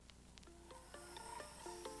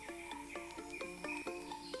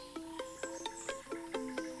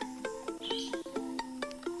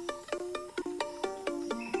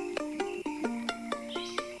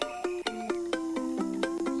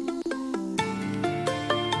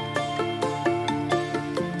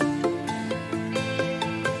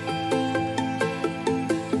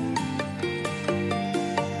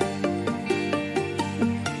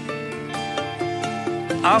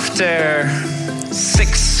After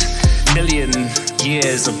 6 million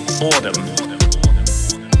years of boredom,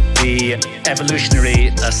 the evolutionary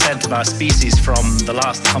ascent of our species from the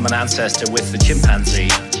last common ancestor with the chimpanzee,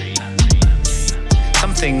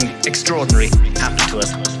 something extraordinary happened to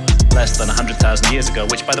us less than 100,000 years ago,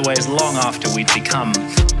 which, by the way, is long after we'd become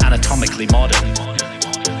anatomically modern.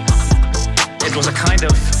 It was a kind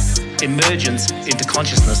of emergence into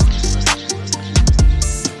consciousness.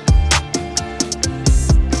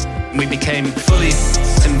 We became fully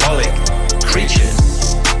symbolic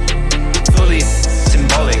creatures. Fully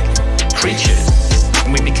symbolic creatures.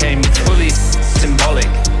 And we became fully symbolic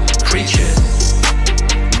creatures.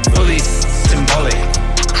 Fully symbolic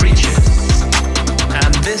creatures.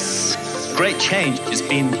 And this great change has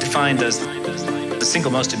been defined as the single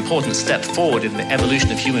most important step forward in the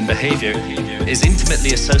evolution of human behavior, is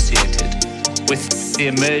intimately associated with the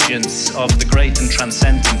emergence of the great and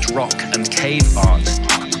transcendent rock and cave art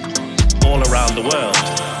all around the world.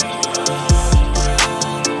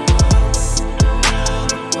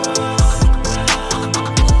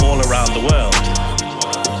 All around the world.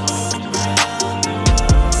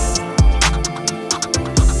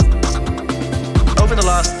 Over the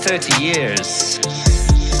last 30 years,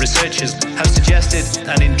 researchers have suggested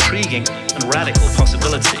an intriguing and radical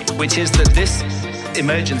possibility, which is that this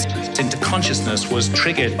emergence into consciousness was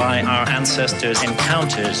triggered by our ancestors'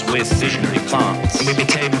 encounters with visionary plants. And we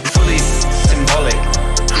became fully symbolic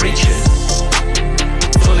creatures.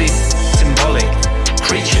 Fully symbolic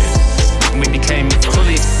creatures. And we became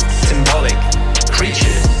fully symbolic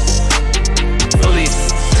creatures. Fully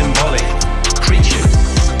symbolic creatures.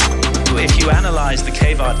 If you analyze the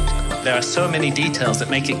cave art, there are so many details that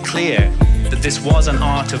make it clear that this was an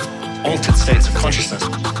art of altered states of consciousness,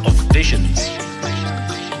 of visions.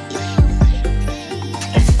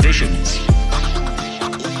 Visions.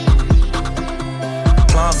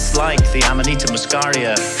 Plants like the Amanita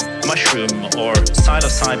muscaria mushroom or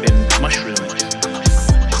psilocybin mushroom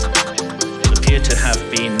appear to have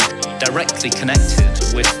been directly connected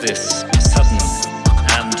with this sudden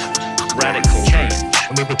and radical change.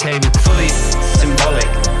 And we became fully symbolic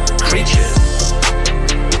creatures.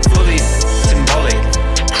 Fully symbolic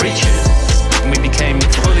creatures. And we became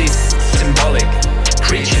fully symbolic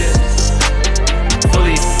creatures.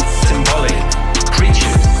 Fully symbolic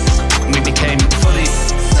creatures. And we became fully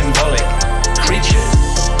symbolic creatures.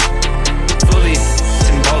 Fully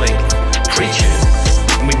symbolic creatures.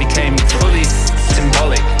 And we became fully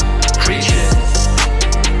symbolic creatures.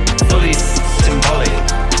 Fully symbolic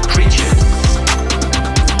creatures.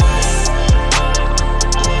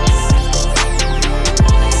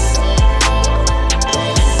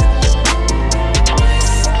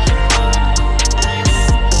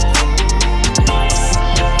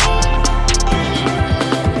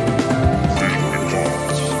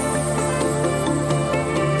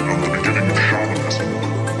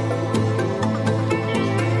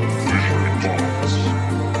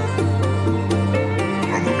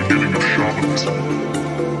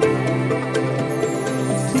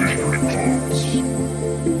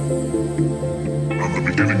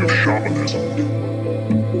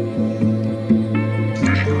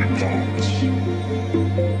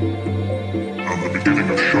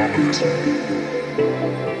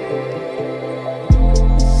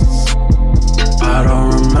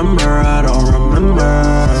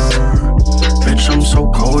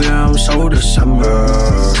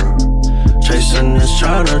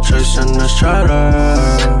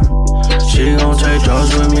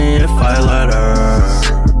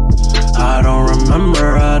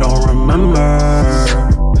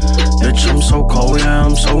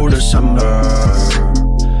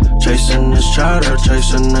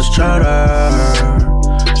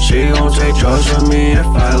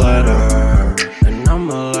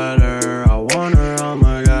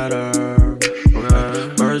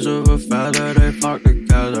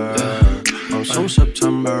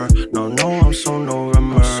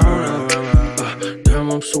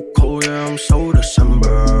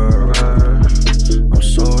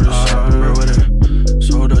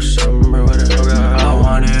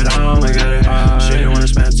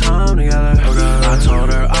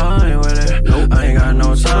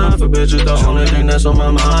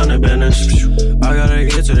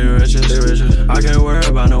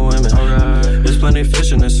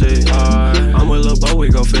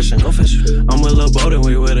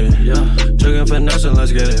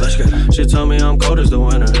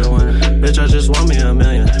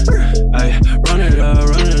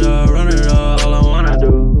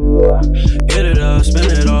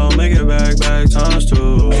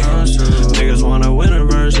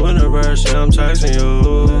 I'm texting you.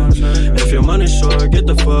 If your money's short, get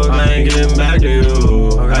the fuck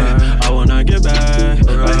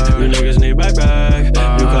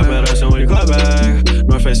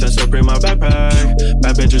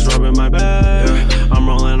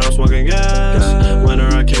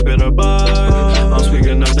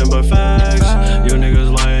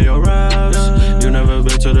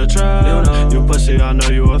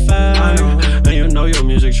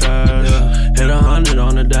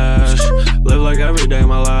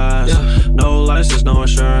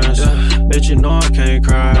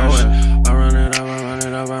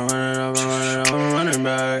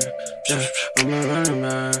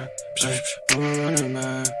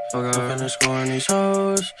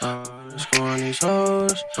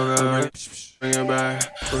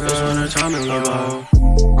the time to go.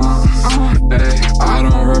 Hey, I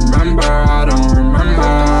don't remember.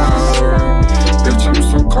 Bitch, I'm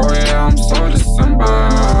so cold, yeah, I'm so December.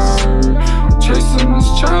 Chasing this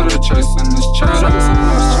cheddar.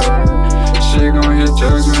 She gon' hit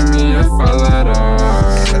jokes with me if I let her.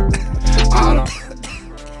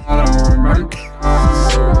 I don't remember.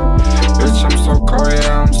 Bitch, I'm so cold,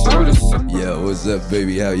 yeah, I'm so December. Yo, what's up,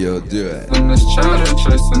 baby? How y'all doing?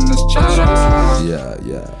 Chasing this cheddar.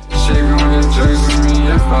 Yeah. She gon' hit jokes with me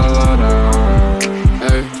if I let her.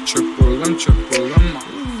 Hey, triple M.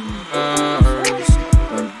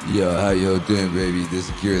 Yo, how y'all doing, baby? This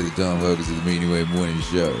is Kira the Dawn. Welcome to the Meaningwave Morning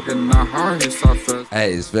Show.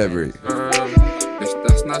 Hey, it's February.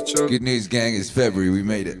 That's not your Good news, gang. It's February. We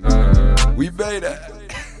made it. We made it.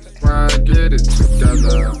 Why get it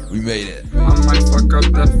together? We made it. I might fuck up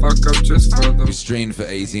just for the. We streamed for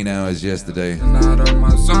 18 hours yesterday. Out of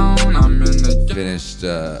my zone, I'm in the game. Finished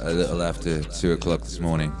a little after 2 o'clock this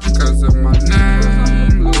morning. Because of my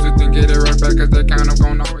name, lose it, then get it right back, cause they kind of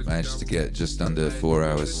gon' always. Managed to get just under 4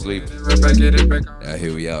 hours sleep. Get it back. Now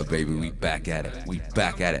here we are, baby. We back at it.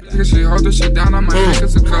 She hold the shit down, I might make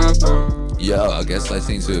us a couple. Yo, I guess I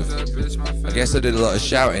seem to have. I guess I did a lot of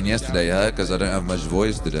shouting yesterday, because I don't have much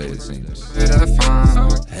voice today, it seems.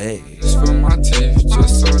 Hey. Just for my teeth,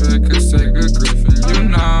 just so they could say good grief, and you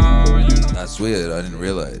know. That's weird, I didn't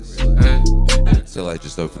realize. Hey. Till I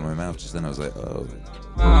just opened my mouth, just then I was like, oh,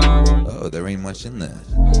 there ain't much in there.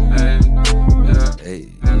 Hey, yeah.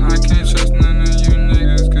 Hey. And I can't trust none of you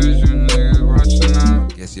niggas, cause you niggas watching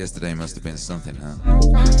out. Guess yesterday must have been something, huh?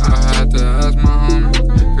 I had to ask my homie,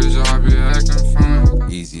 cause y'all be acting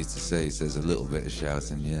funny. Easier to say, says a little bit of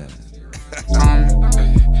shouting, yeah.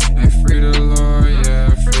 And free the Lord, yeah,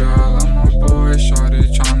 free all of my boys. Shorty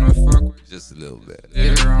tryna fuck with. Just a little bit.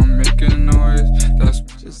 Yeah, I'm making noise. That's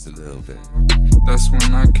just a little bit. That's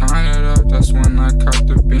when I count it up. That's when I cut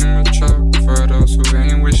the beam truck. For those who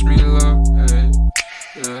ain't wish me love, hey,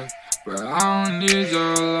 yeah. But I don't need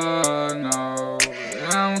your love, no.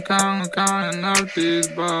 I'm counting up these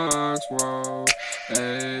bucks, whoa.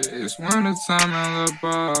 Hey, it's winter time in the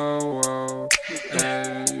bar, whoa.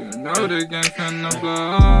 Hey, you know the game finna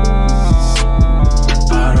blow.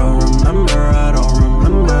 I don't remember.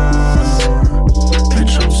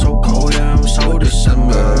 Bitch, I'm so cold, yeah, I'm so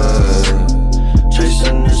December.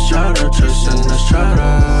 Chasing this cheddar.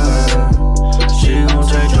 She gon'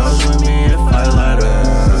 take drugs with me if I let her.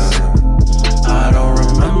 I don't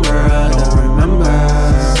remember.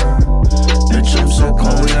 Bitch, I'm so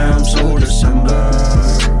cold, yeah, I'm so December.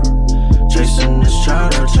 Chasing this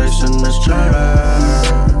cheddar.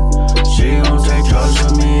 She gon' take drugs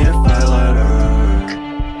with me if I let her.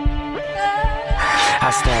 I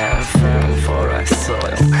stand firm for a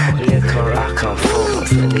soil. Liquor I come for,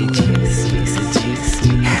 so they seduce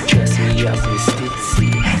me. Dress me up in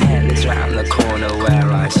stitsy. And it's round the corner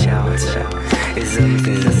where I shelter. Isms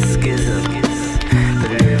and schisms. The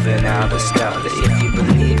living out of scout. If you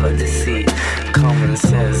believe or deceit, common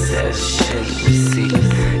sense says shouldn't receive.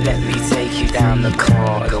 Let me take you down the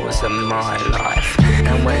corridors of my life.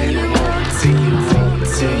 And when you walk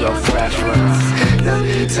to your preference. No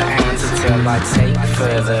need to answer till I take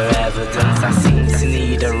further evidence. I seem to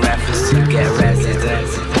need a reference to get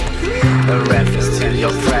residence. A reference to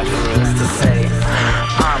your preference to say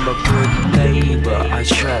I'm a good neighbor, I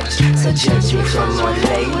trust. So judge me from my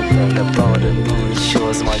labor. The bottom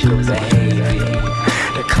ensures my good behavior.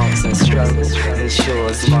 The constant struggle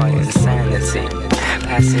ensures my insanity.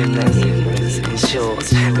 Passing the ignorance ensures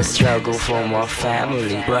the struggle for my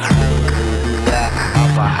family. We're hungry, beware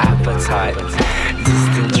of our appetite.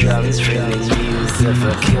 Distant drums bringing news of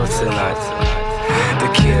a kill tonight. The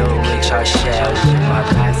kill which I share with my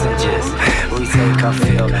passengers. We take our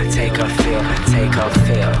fill.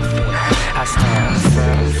 I stand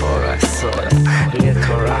firm for a soil.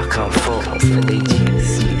 Liquor I come for, so they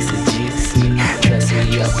seduce me. Dress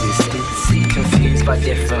me up in stitsy. Confused by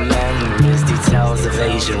different memories, details of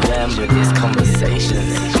Asian remedies,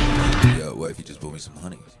 conversations. Yo, what if you just bought me some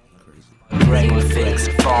honey? Brain thinks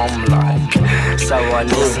bomb-like, so I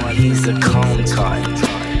listen, he's a calm kind.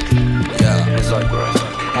 Yeah. As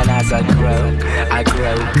I grow, I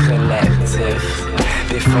grow collective.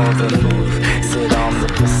 Before the move, sit on the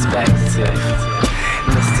perspective.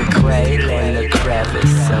 Mr. Quail in the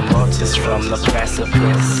crevice and watches from the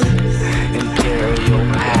precipice. Imperial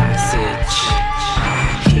passage.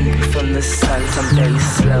 Heat from the sun, some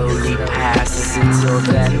days slowly passes. Until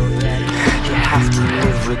then, you have to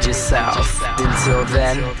live with yourself. Until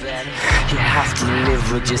then, you have to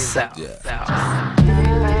live with yourself. Yeah.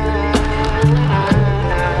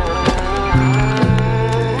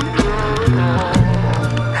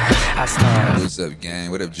 What's up,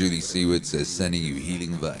 gang? What up, Julie Seaward says, sending you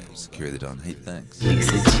healing vibes. Carry the dawn. Hey, thanks. Hey,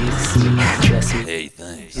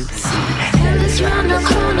 thanks.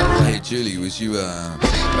 Hey, Julie, was you, how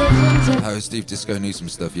was Steve Disco Newsom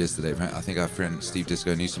stuff yesterday? I think our friend Steve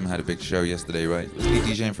Disco Newsom had a big show yesterday, right? He was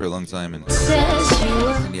DJing for a long time, and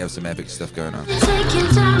you have some epic stuff going on.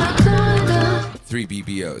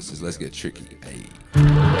 3BBO says, let's get tricky. Hey.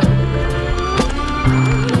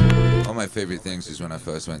 One of my favorite things is when I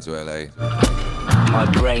first went to LA. My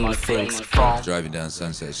brain thinks bomb. Driving down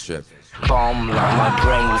Sunset Strip. Bomb like my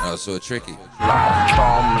brain. I saw Tricky. Bomb.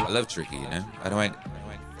 I love Tricky, you know? I went,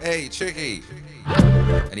 hey, Tricky.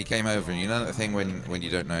 And he came over, and you know that thing when you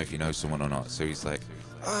don't know if you know someone or not. So he's like,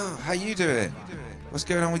 oh, how you doing? What's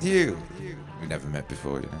going on with you? We never met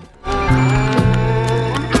before, you know?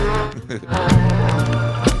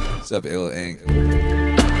 What's up, Ill Ink?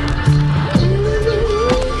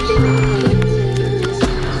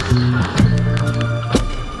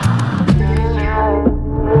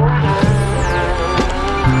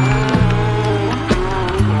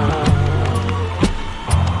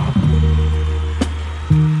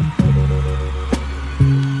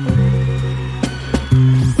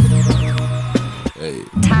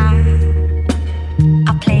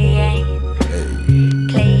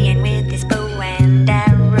 Playing with this bow and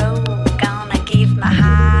arrow, gonna give my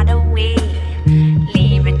heart away,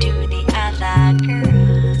 leave it to the other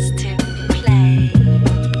girls to play.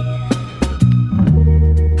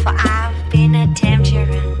 For I've been a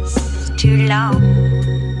temptress too long.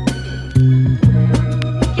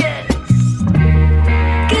 Yes,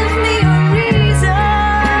 give me a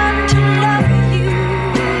reason to love you.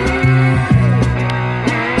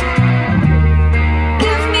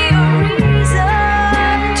 Give me a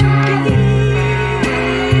reason to be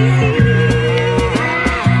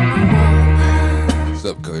What's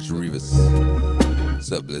up, Coach Rivas?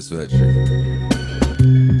 What's up, Bliss Fletcher?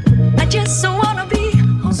 I just wanna be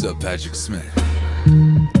What's up, Patrick Smith?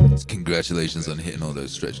 Congratulations on hitting all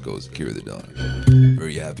those stretch goals, Akira the Dawn.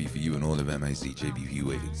 Very happy for you and all of MICJBP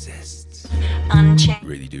Wave exists. unchained.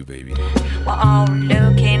 Really do, baby. We're all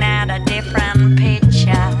looking at a different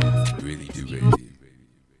picture. Really do, baby.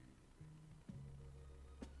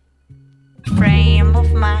 Frame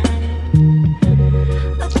of mind.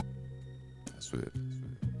 That's it.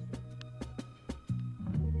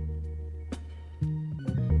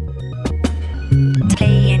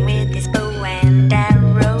 Playing with this bow and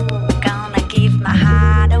arrow, gonna give my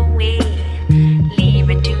heart away, leave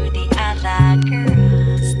it to the other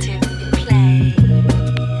girls to play.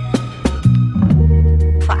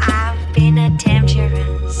 For I've been a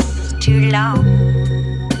temptress too long.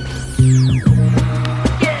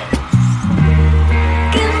 Yes,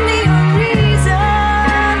 give me a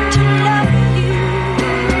reason to love you.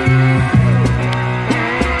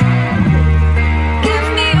 Give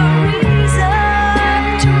me a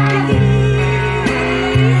reason to be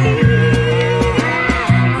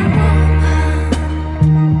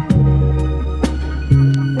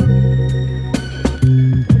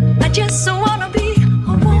I just wanna be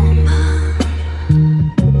a woman.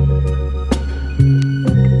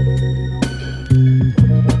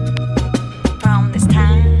 From this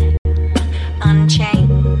time unchained,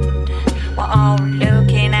 we're all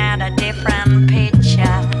looking at a different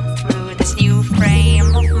picture through this new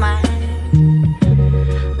frame of mind.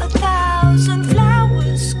 1,000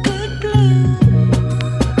 flowers could bloom.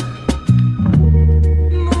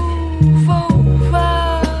 Move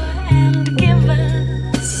over and give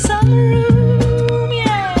us some room,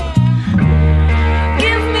 yeah.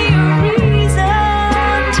 Give me a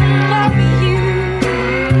reason to love you.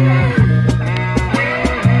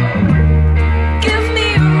 Give me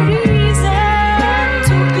a reason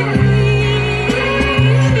to be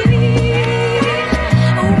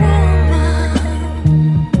a woman.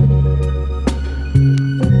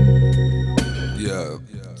 Yeah.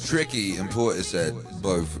 Tricky and Portishead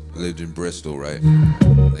both lived in Bristol, right?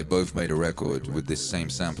 They both made a record with this same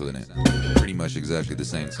sample in it. Pretty much exactly the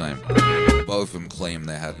same time. Both of them claim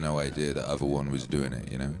they had no idea the other one was doing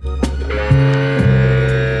it, you know?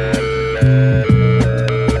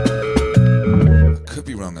 I could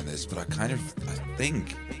be wrong on this, but I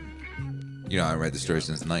think, you know, I read the story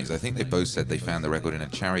since the 90s. I think they both said they found the record in a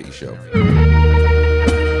charity show.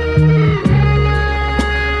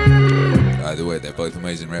 Either way, they're both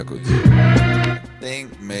amazing records. I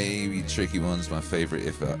think maybe Tricky One's my favorite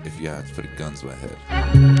if you had to put a gun to my head.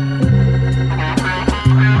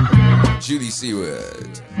 Julie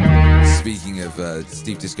Seaward, speaking of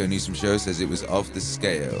Steve Disco Newsom show, says it was off the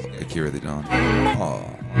scale, Akira the Dawn. Aw.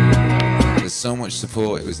 There's so much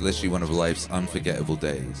support, it was literally one of life's unforgettable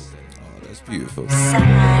days. Oh, that's beautiful.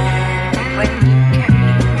 Side when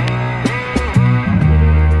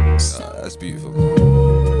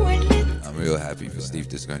Steve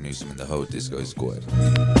Disco Newsom and the whole Disco Squad.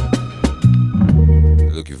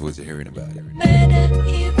 Looking forward to hearing about it.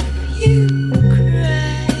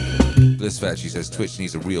 Bliss Fat, she says Twitch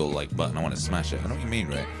needs a real like button. I want to smash it. I know what you mean,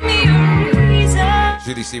 right?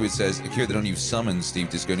 Judy Seward says, Akira, that you've summoned Steve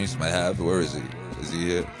Disco Newsom. I have. Where is he? Is he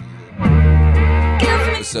here?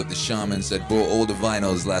 What's up? The Shaman said, bought all the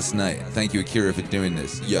vinyls last night. Thank you, Akira, for doing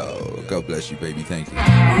this. Yo, God bless you, baby. Thank you.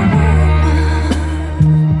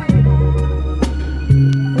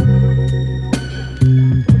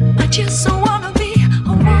 I just wanna be a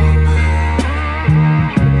woman.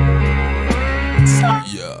 So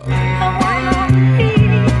Yeah. I wanna be a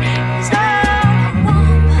woman.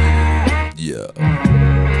 Yeah.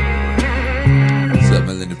 What's up,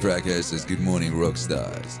 Melinda Pracker says, good morning, rock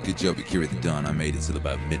stars. Good job, Akira the Dawn. I made it till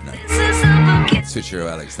about midnight. Twitch Hero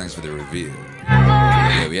Alex, thanks for the reveal.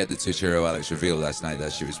 Yeah, we had the Twitch Hero Alex reveal last night.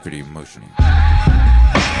 That shit was pretty emotional.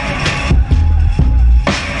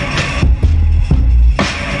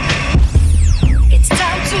 It's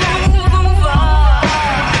time to move on.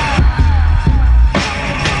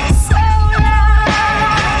 So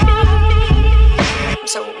I'm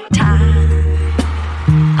so tired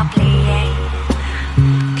of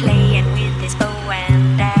playing with this bow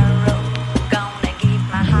and arrow. Gonna give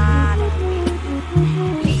my heart away,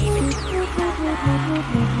 leave it to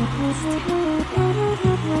the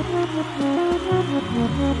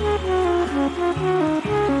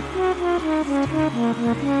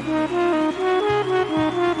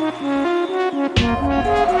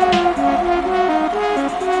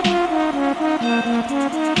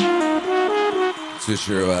Twitch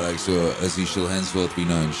Hero Alex, or as he shall henceforth be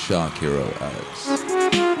known, Shark Hero Alex.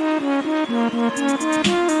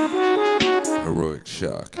 Heroic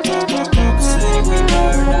Shark. City we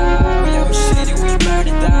burn out, yo city we burn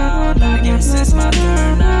it down. I guess it's my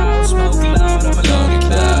turn now. Smoke loud, I'm a lonely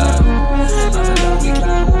cloud. I'm a lonely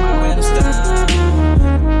cloud with my windows down.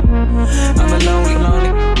 I'm a lonely,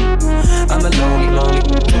 I'm a lonely.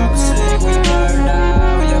 City we burn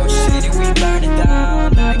out, yo city we burn it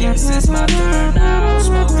down. I guess it's my turn now.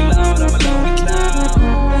 Smoke loud, I'm a lonely cloud.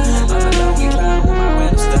 I'm a lonely cloud with my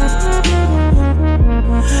windows down.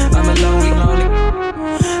 I'm a lonely.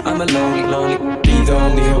 I'm a lonely, be the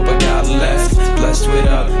only hope I got left. Blessed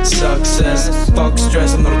without success. Fuck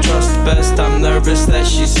stress, I'm gonna trust the best. I'm nervous that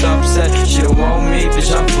she's upset. She don't want me,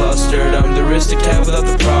 bitch, I'm flustered. I'm the aristocrat without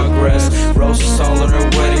the progress. Roses all on her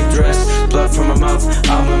wedding dress. Blood from my mouth,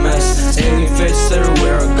 I'm a mess. Any face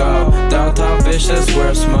everywhere I go. Downtown, bitch, that's where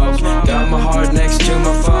I smoke. Got my heart next to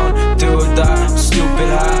my phone. Do or die, stupid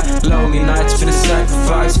high. Lonely nights for the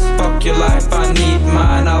sacrifice. Fuck your life, I need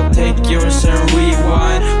mine. I'll take yours and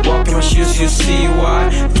rewind. Walk in my shoes, you see why.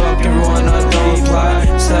 Fuck everyone, I don't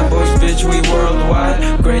apply. Sad boys, bitch, we worldwide.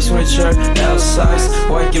 Grey sweatshirt, L size.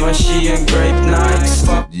 White give my she and grape Nikes.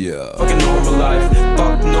 Fuck, Yeah. fucking normal life.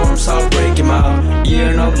 Fuck norms, I'll break him out.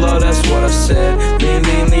 Yeah, no blood, that's what I said. Lean,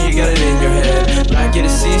 you got it in your head. Like it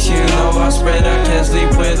sees you know I spread. I can't sleep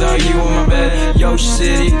without you in my bed. Yo,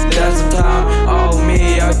 city, that's the town. All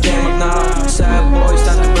me, I came up now. Sad boys,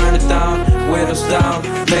 time to burn it down. Windows down,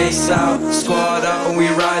 face out. Squad up and we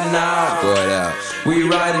riding out. Go ahead out. We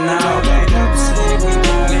riding out. City, we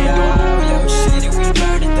burning out. Yo, city, we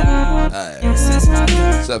burning down. Yes, it's my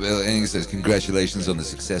turn. What's up, Il Ing says, congratulations on the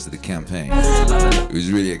success of the campaign. It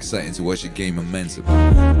was really exciting to watch it gain momentum.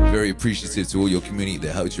 Very appreciative to all your community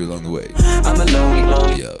that helped you along the way. I'm a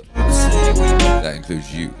lonely. Yo, City, we burning that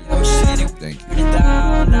includes you. out. City, Thank you. we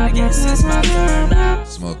down. I guess it's my turn now.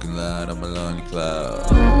 Smoking loud, I'm a lonely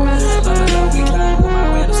cloud. I'm a lonely cloud with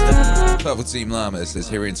my windows down. Purple Team Llama says,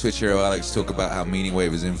 hearing Twitch Hero Alex talk about how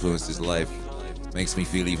Meaningwave has influenced his life makes me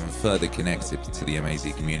feel even further connected to the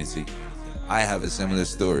amazing community. I have a similar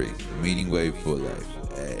story. Meaningwave for life.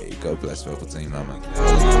 Hey, God bless Purple Team Llama.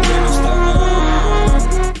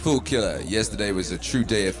 Fool Killer, yesterday was a true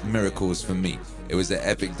day of miracles for me. It was an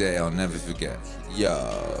epic day I'll never forget. Yo.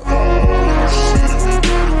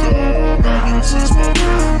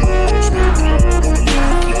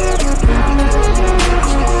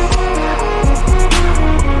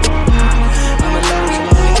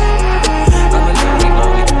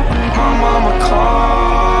 My mama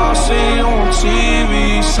called, see you on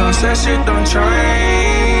TV. Sunset shit don't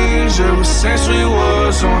change. Ever since we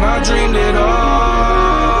was on, I dreamed it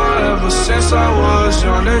all. Ever since I was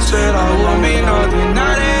young, they said I won't be nothing.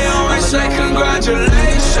 Now they always say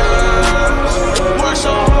congratulations. Work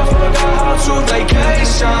so hard, forgot how to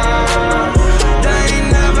vacation. They ain't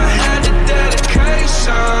never had the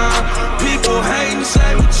dedication. People hating, say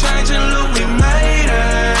we changing, look, we made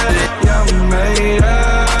it. Yeah, we made it.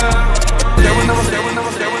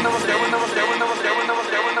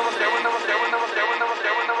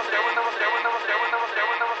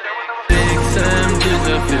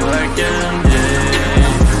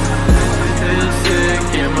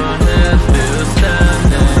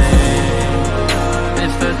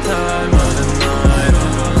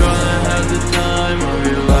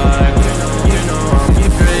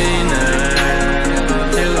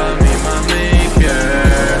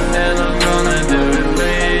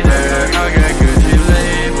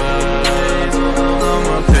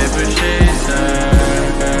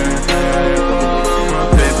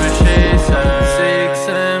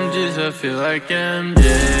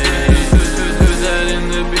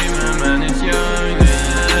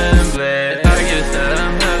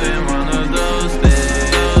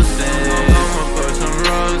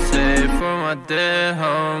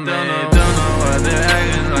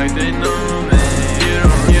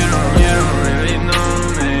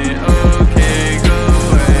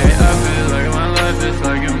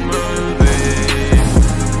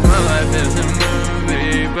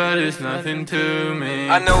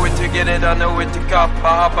 I know where to get it, I know where to cop.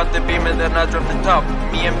 I hop out the beam and then I drop the top.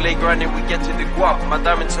 Me and Blake running, we get to the guap. My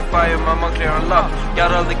diamonds are fire, my Montclair on lock.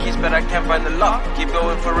 Got all the keys, but I can't find the lock. Keep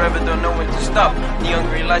going forever, don't know when to stop. Neon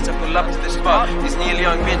green lights, I pull up to the spot. This neil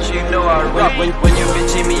young bitch, you know I rock. When your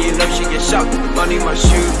bitch see me, you know she get shocked. Money my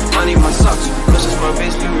shoes, money my socks. Closest my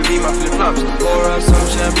base, Louis V, my flip flops. Pour out some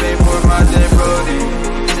champagne for my dead brody.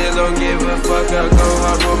 Still don't give a fuck, I go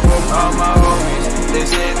hard for all my homies. They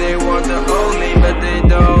say they want the only, but they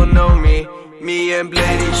don't know me. Me and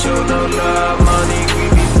Blady show no love, money we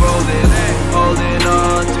be folding. Holding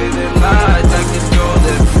on to the light like it's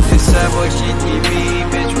golden. This sad boy shit TV,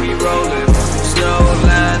 bitch we rollin'.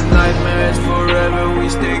 Snowland, nightmares forever, we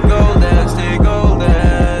stay golden, stay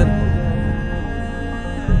golden.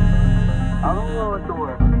 I've been going through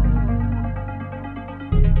it.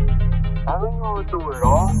 I've been going through it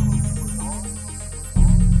all.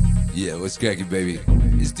 Yeah, what's cracking, baby?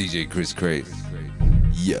 It's DJ Chris Craze.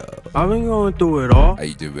 Yeah. I've been going through it all. How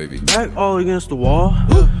you doing, baby? Back all against the wall.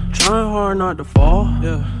 Trying hard not to fall.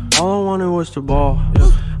 All I wanted was to ball.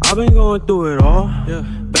 I've been going through it all.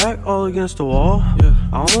 Back all against the wall.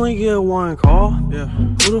 I only get one call.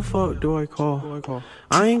 Who the fuck do I call?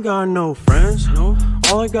 I ain't got no friends.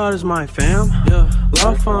 All I got is my fam.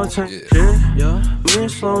 Love Fontaine shit. Me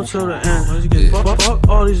and Sloan till the end. Fuck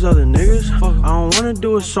all these other niggas. I don't wanna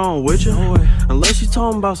do a song with you unless you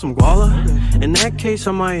talking about some guala. In that case,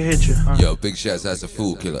 I might hit you. Yo, big shouts out to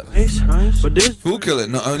Fool Killer. But this Fool Killer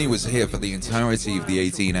not only was here for the entirety of the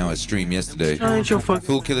 18-hour stream yesterday, ain't your fuck.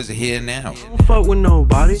 Fool Killer's here now. Don't fuck with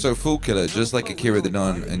nobody. So Fool Killer, just like Akira the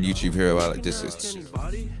Don and YouTube hero Alex, this is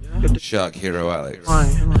Shark hero Alex,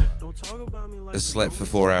 has slept for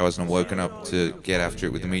 4 hours and woken up to get after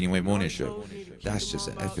it with the Meaningwave morning show. That's just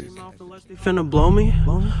epic. They finna blow me.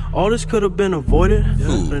 All this could have been avoided.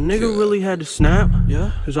 But a nigga really had to snap.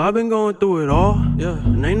 Cause I've been going through it all.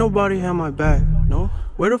 And ain't nobody had my back.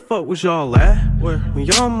 Where the fuck was y'all at? When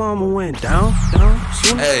y'all mama went down?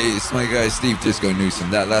 Hey, it's my guy Steve Disco Newsom.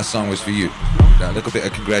 That last song was for you. That little bit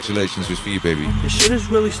of congratulations was for you, baby. This shit is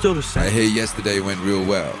really still the I same. hear yesterday went real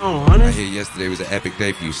well. Oh, honey. I hear yesterday was an epic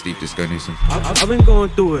day for you, Steve Disco Newsom. I've been going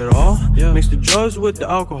through it all. Mix the drugs with the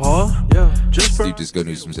alcohol. Just for Steve Disco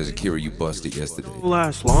Newsom says, Akira, you busted yesterday.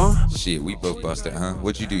 last long. Shit, we both busted, huh?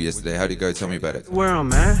 What'd you do yesterday? How'd it go? Tell me about it. Where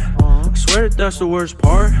I'm at. I swear that that's the worst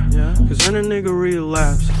part. Cause then a nigga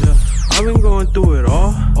relapse. I've been going through it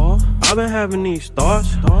all. I've been having these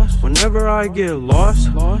thoughts. Whenever I get lost,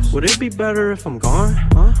 would it be better if I'm gone?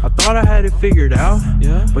 I thought I had it figured out,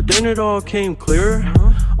 but then it all came clearer.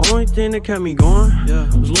 Only thing that kept me going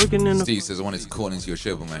was looking in the. Steve says, I wanted to call into your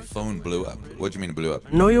show, but my phone blew up. What do you mean it blew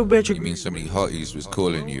up? Know your bitch You mean somebody hotties was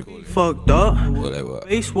calling you? fucked up. Whatever.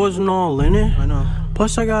 Face wasn't all in it.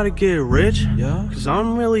 Plus I gotta get rich. Cause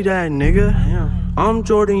I'm really that nigga. I'm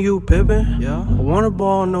Jordan, you Pippin. I want a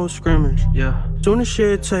ball, no scrimmage. Soon as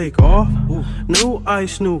shit take off, new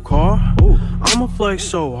ice, new car. I'ma flex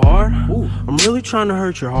so hard. I'm really trying to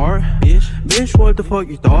hurt your heart. Bitch, what the fuck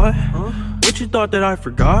you thought? What you thought that I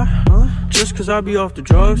forgot? Just cause I be off the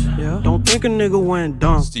drugs? Don't think a nigga went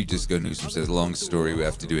dumb. Steve Disco Newsom says, long story, we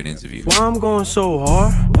have to do an interview. Why I'm going so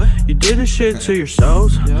hard? You did this shit to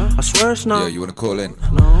yourselves. I swear it's not. Yeah, you wanna call in?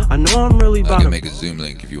 I know I'm really I about can to. make a Zoom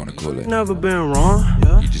link if you wanna call in. Never been wrong.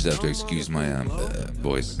 You just have to excuse my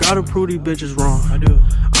voice. Gotta prove these bitches wrong. I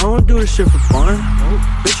don't do this shit for fun.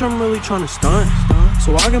 Bitch, I'm really trying to stunt.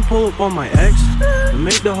 So I can pull up on my ex and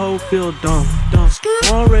make the hoe feel dumb.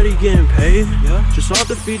 I'm already getting paid. Just off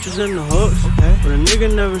the features and the hooks. But a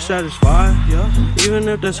nigga never satisfied. Even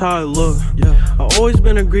if that's how I look. I always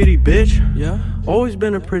been a greedy bitch. Always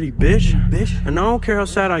been a pretty bitch. And I don't care how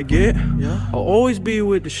sad I get. I'll always be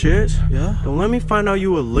with the shits. Don't let me find out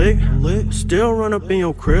you a lick. Still run up in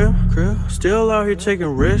your crib. Still out here taking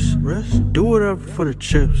risks. Do whatever for the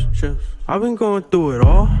chips. I've been going through it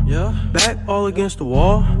all. Back all against the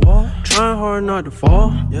wall. Trying hard not to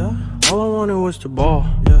fall. All I wanted was to ball.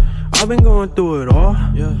 I've been going through it all.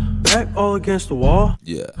 Back all against the wall.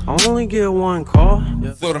 I only get one call.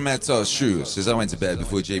 Thought of Matt Tar's Shrew says, I went to bed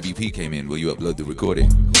before JBP came in. Will you upload the recording?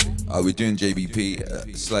 We're doing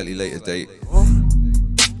JBP slightly later date.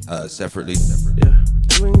 Separately.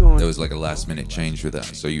 There was like a last minute change with that,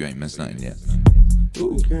 so you ain't missed nothing yet.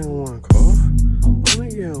 Ooh. Getting one call. Only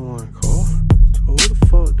getting one call. So who the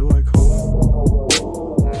fuck do I call?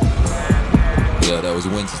 Yeah, that was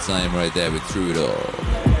winter time right there with Through It All.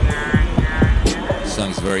 The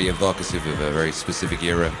song's very evocative of a very specific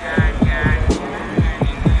era.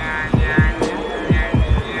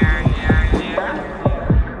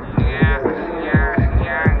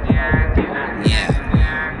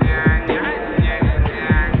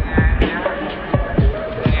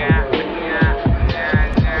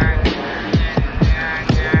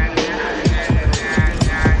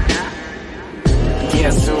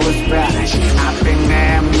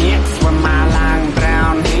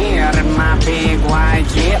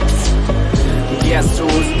 Guess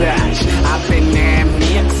who's back? I've been there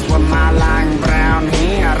mixed with my long brown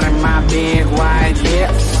hair and my big white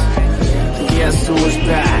lips. Guess who's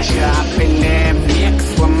back? I've been there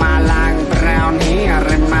mixed with my long brown hair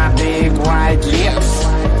and my big white lips.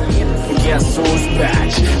 Guess who's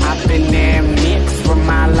back? I've been there mixed with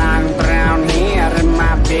my long brown hair and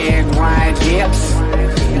my big white lips.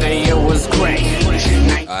 The year was great.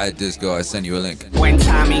 Alright, Disco, I sent you a link. When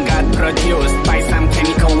Tommy got produced by some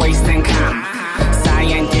chemical waste and calm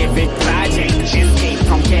scientific project, escape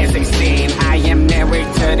from Kazakhstan. I am married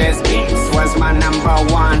to this beast, was my number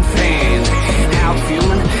one fan. How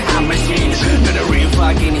human, how machine, not a real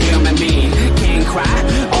fucking human being. Can't cry,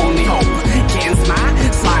 only hope. Can't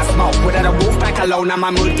smile, slide smoke without a wolf back alone. Now my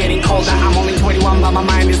mood getting colder. I'm only 21, but my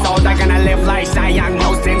mind is older. Gonna live like Cy Young,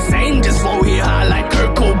 most insane. Just flow here high like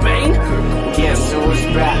Kurt Cobain. Guess who's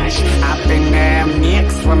back? I've been there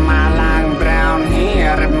mixed with my long brown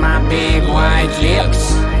hair and my big white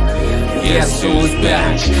lips. Guess who's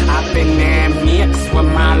back? I've been there mixed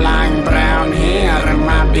with my long brown hair and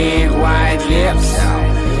my big white lips.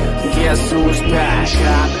 Guess who's back?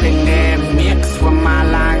 I've been there mixed with my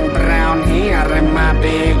long brown hair and my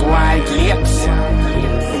big white lips.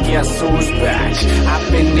 Guess who's back? I've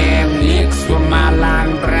been there mixed with my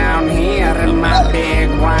long brown hair and my big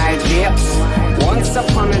white lips. Once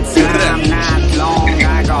upon a time, not long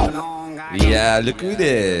ago. Yeah, look who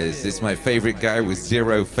this. It's my favorite guy with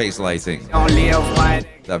zero face lighting. Don't live by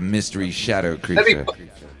That mystery shadow creature.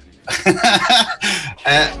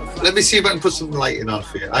 Let me see if I can put some lighting on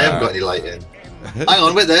for you. I haven't got any lighting. Hang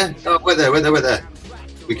on, wait there. Oh, wait there.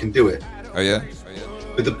 We can do it. Oh yeah?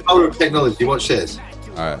 With the power of technology, watch this.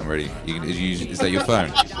 Alright, I'm ready. Is that your phone?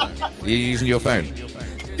 Are you using your phone?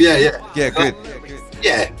 Yeah. Yeah, good.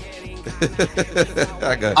 Yeah.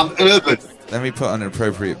 Okay. I'm urban. Let me put on an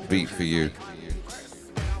appropriate beat for you.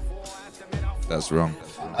 That's wrong.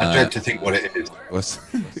 I dread to think what it is. What's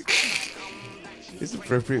it's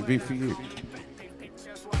appropriate beat for you?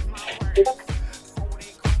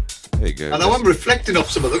 There you go. And I'm reflecting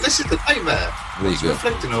off some of them. This is the nightmare. There you It's go.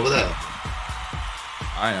 reflecting over there.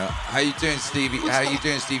 I know. How you doing, Stevie? How you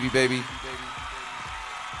doing, Stevie baby?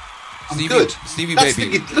 I'm Stevie, good. Stevie That's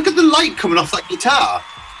baby. look at the light coming off that guitar.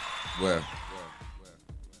 Where?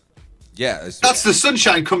 Yeah. That's the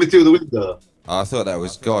sunshine coming through the window. I thought that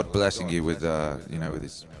was God blessing you with,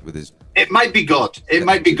 with his. It might be God. It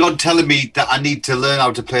might be God telling me that I need to learn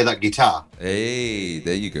how to play that guitar. Hey,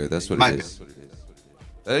 there you go. That's what Might it be. is.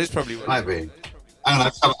 That is probably what Might be. Hang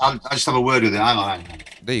on, I'll just have a word with it. Hang on.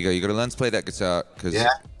 There you go. You got to learn to play that guitar because Yeah.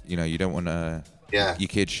 you don't want Yeah. your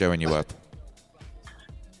kids showing you up.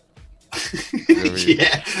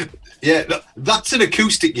 Yeah. Look, that's an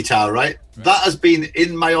acoustic guitar, right? That has been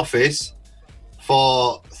in my office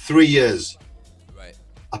for 3 years. Right.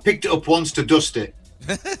 I picked it up once to dust it.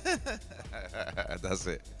 That's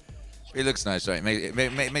it. It looks nice, right?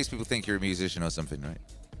 It makes people think you're a musician or something, right?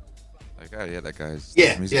 Like, oh yeah, that guy's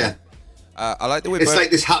Yeah, a musician. I like that we've It's both... like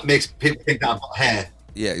this hat makes people think that I've got hair.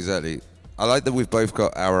 Yeah, exactly. I like that we've both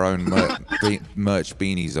got our own merch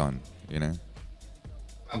beanies on. You know.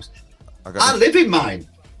 I live in mine.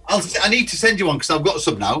 I need to send you one because I've got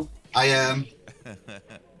some now.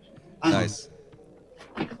 Nice.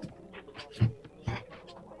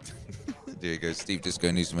 There you go, Steve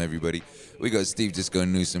Disco Newsom, everybody. We got Steve Disco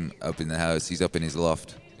Newsom up in the house. He's up in his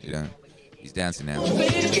loft. He's dancing now. So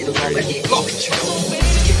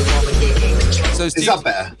Is Steve, that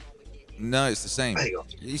better? no, it's the same. There you go.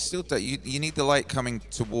 You still you need the light coming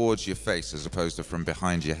towards your face as opposed to from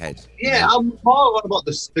behind your head. Yeah, I'm more on about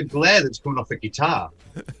the glare that's coming off a guitar.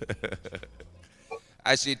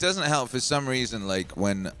 Actually, it doesn't help for some reason. Like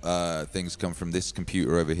when things come from this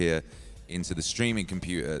computer over here into the streaming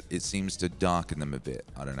computer, it seems to darken them a bit.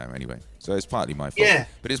 I don't know. Anyway, so it's partly my fault. Yeah.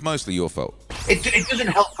 But it's mostly your fault. It doesn't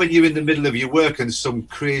help when you're in the middle of your work and some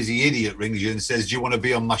crazy idiot rings you and says, "Do you want to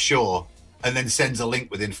be on my show?" and then sends a link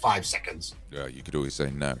within 5 seconds. Yeah, you could always say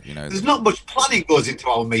no. There's not much planning goes into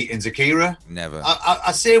our meetings, Akira. Never.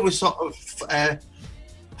 I say we're sort of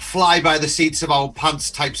fly by the seats of our pants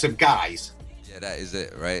types of guys. Yeah, that is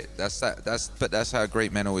it, right? That's how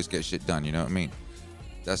great men always get shit done. You know what I mean?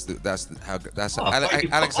 That's how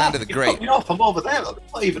Alexander the Great. Cut me off. I'm over there. I'm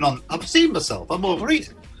not even on. I've seen myself. I'm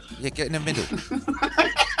overeating. Yeah, get in the middle.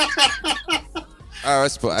 Oh,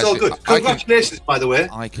 that's It's all good. Congratulations, by the way.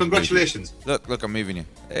 Congratulations. Look, I'm moving you.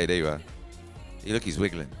 Hey, there you are. Hey, look, he's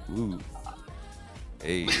wiggling. Ooh.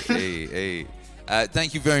 Hey.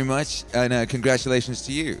 Thank you very much, and congratulations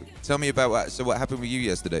to you. Tell me about what happened with you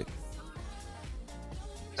yesterday.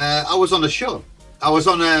 I was on a show. I was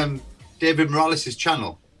on David Morales'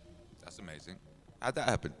 channel. That's amazing. How'd that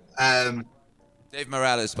happen? Dave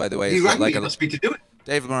Morales, by the way, He is rang like me, asked me to do it.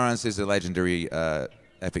 Dave Morales is a legendary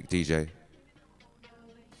epic DJ.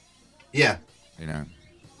 Yeah. You know,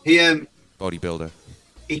 He bodybuilder.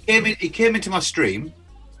 he came into my stream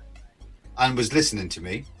and was listening to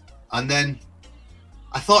me, and then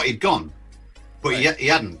I thought he'd gone, but he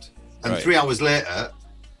hadn't. And 3 hours later,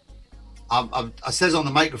 I says on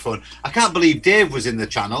the microphone, I can't believe Dave was in the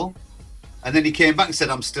channel. And then he came back and said,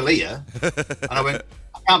 I'm still here. And I went,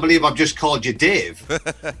 I can't believe I've just called you Dave.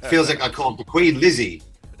 Feels like I called the Queen Lizzie.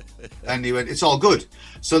 And he went, it's all good.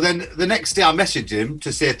 So then the next day I messaged him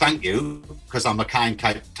to say thank you, because I'm a kind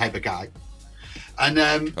type of guy.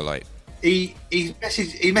 And Polite. he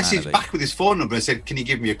messaged back with his phone number and said, can you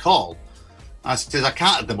give me a call? I said, I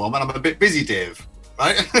can't at the moment. I'm a bit busy, Dave.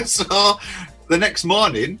 Right? So the next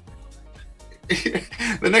morning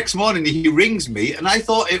he rings me, and I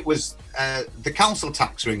thought it was the council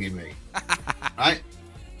tax ringing me. Right?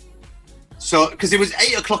 So, because it was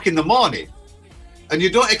 8 o'clock in the morning, and you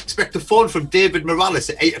don't expect a phone from David Morales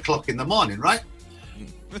at 8 o'clock in the morning, right?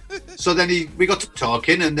 So then we got to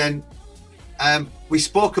talking, and then we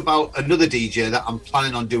spoke about another DJ that I'm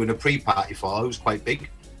planning on doing a pre-party for, who's quite big.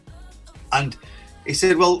 And he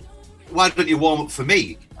said, well, why don't you warm up for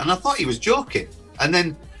me? And I thought he was joking. And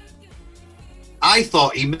then I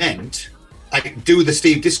thought he meant like do the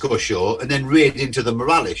Steve Disco show and then raid into the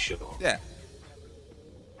Morales show. Yeah.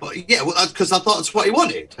 But yeah, well, because I thought that's what he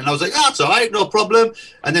wanted. And I was like, that's all right, no problem.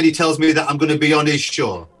 And then he tells me that I'm going to be on his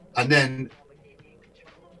show. And then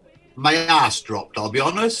my ass dropped, I'll be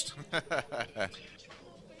honest.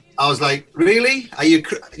 I was like, really?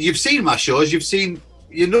 You've seen my shows,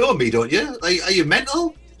 you know me, don't you? Like, are you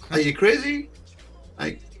mental? Are you crazy?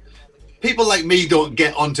 Like, people like me don't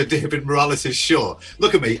get onto David Morales' show.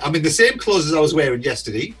 Look at me. I'm in the same clothes as I was wearing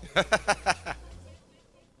yesterday.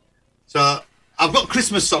 So I've got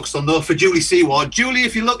Christmas socks on, though, for Julie Seaward. Julie,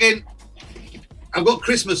 if you're looking, I've got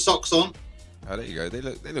Christmas socks on. Oh, there you go.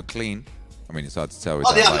 They look clean. I mean, it's hard to tell. With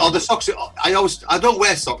The socks. I don't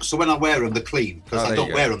wear socks, so when I wear them, they're clean, because I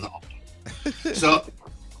don't wear them that often. So,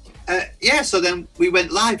 so then we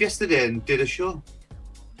went live yesterday and did a show.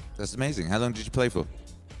 That's amazing. How long did you play for?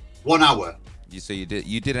 1 hour.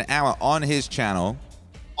 You did an hour on his channel.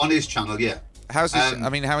 On his channel, yeah. How's his?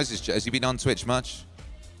 How is his? Has he been on Twitch much?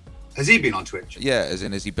 Has he been on Twitch? Yeah, as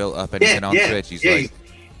in, has he built up anything on Twitch?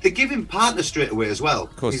 They give him partner straight away as well.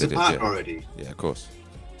 Of course, he's a partner already. Yeah, of course.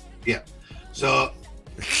 Yeah. So,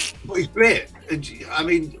 but he's great. And, I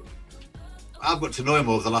mean, I've got to know him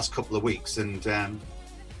over the last couple of weeks, and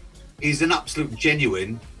he's an absolute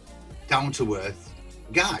genuine, down-to-earth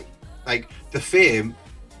guy. Like, the fame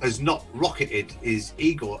has not rocketed his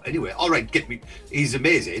ego anywhere. All right, he's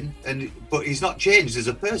amazing, but he's not changed as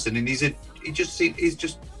a person, and he's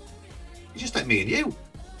just like me and you.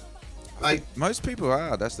 Like, most people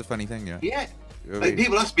are. That's the funny thing, yeah. Yeah. Like,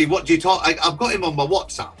 people ask me, what do you talk? I've got him on my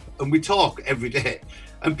WhatsApp, and we talk every day.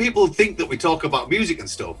 And people think that we talk about music and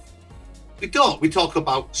stuff. We don't. We talk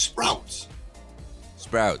about sprouts.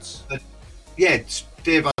 Sprouts. Yeah,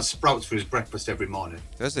 Dave has sprouts for his breakfast every morning.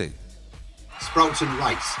 Does he? Sprouts and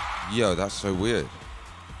rice. Yo, that's so weird.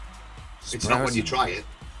 It's not when you try it.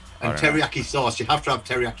 And teriyaki sauce. You have to have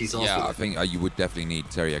teriyaki sauce. Yeah, I think you would definitely need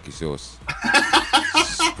teriyaki sauce.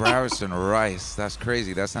 Sprouts and rice. That's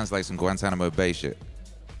crazy. That sounds like some Guantanamo Bay shit.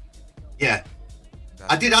 Yeah.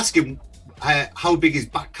 I did ask him how big his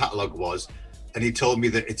back catalogue was, and he told me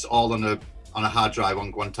that it's all on a hard drive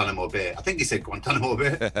on Guantanamo Bay. I think he said Guantanamo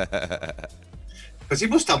Bay. Because he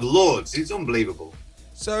must have loads. It's unbelievable.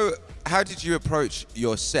 So, how did you approach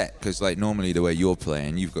your set? Because, like, normally the way you're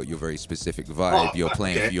playing, you've got your very specific vibe. You're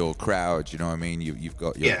playing for your crowd. You know what I mean? You've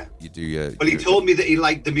got your, you do your. Well, he told me that he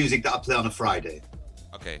liked the music that I play on a Friday.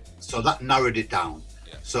 Okay. So that narrowed it down.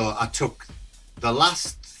 Yeah. So I took the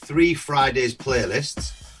last 3 Fridays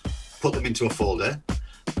playlists, put them into a folder.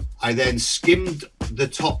 I then skimmed the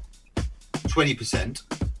top 20%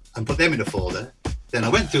 and put them in a folder. Then I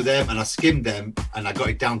went through them and I skimmed them and I got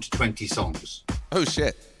it down to 20 songs. Oh,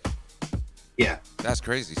 shit. Yeah. That's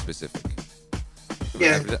crazy specific.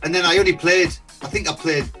 Yeah, and then I played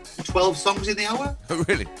 12 songs in the hour. Oh,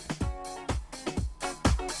 really?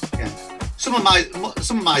 Yeah. Some of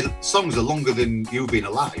my songs are longer than you've been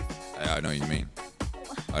alive. I know what you mean.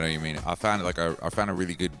 I found a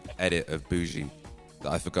really good edit of Bougie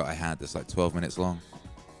that I forgot I had that's like 12 minutes long.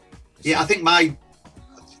 Yeah, I think my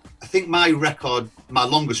record, my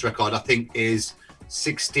longest record, I think is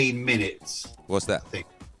 16 minutes. What's that? I think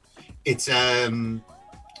it's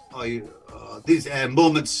these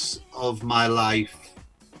Moments of My Life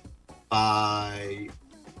by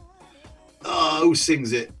who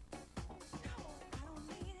sings it?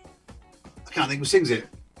 I can't think who sings it.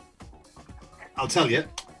 I'll tell you.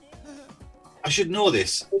 I should know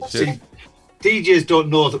this. Sure. See, DJs don't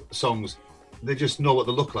know the songs. They just know what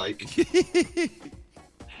they look like.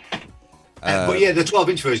 But yeah, the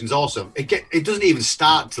 12-inch version's awesome. It doesn't even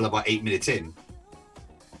start till about 8 minutes in.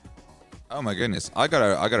 Oh my goodness. I got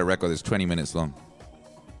a record that's 20 minutes long.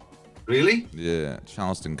 Really? Yeah.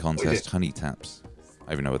 Charleston Contest Honey Taps.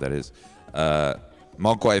 I even know what that is.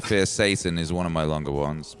 Mogwai Fear Satan is one of my longer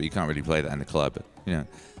ones, but you can't really play that in the club. You know,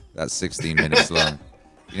 that's 16 minutes long.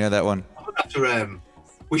 You know that one?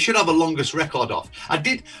 We should have a longest record off.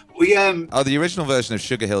 The original version of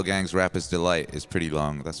Sugar Hill Gang's Rapper's Delight is pretty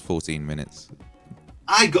long. That's 14 minutes.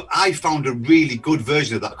 I found a really good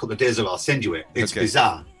version of that a couple of days ago. I'll send you it. It's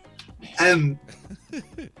bizarre. I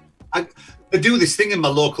do this thing in my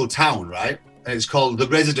local town, right? And it's called the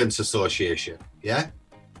Residents Association, yeah?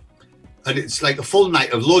 And it's like a full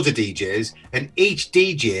night of loads of DJs, and each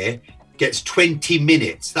DJ gets 20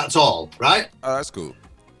 minutes. That's all, right? Oh, that's cool.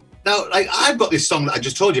 Now, like, I've got this song that I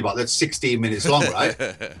just told you about that's 16 minutes long, right?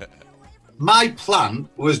 My plan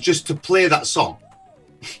was just to play that song.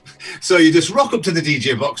 So you just rock up to the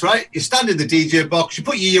DJ box, right? You stand in the DJ box, you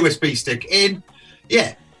put your USB stick in,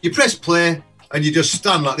 yeah, you press play, and you just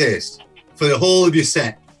stand like this for the whole of your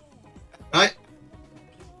set, right?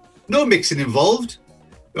 No mixing involved,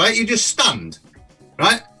 right? You just stand,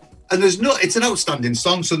 right? And it's an outstanding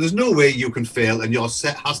song, so there's no way you can fail, and your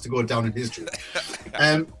set has to go down in history.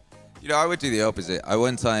 You know, I would do the opposite. I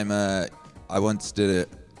once did it.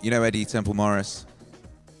 You know Eddie Temple Morris?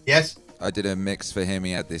 Yes. I did a mix for him.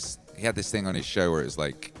 He had this thing on his show where it was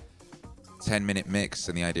like 10-minute mix,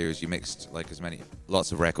 and the idea is you mixed like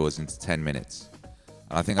lots of records into 10 minutes.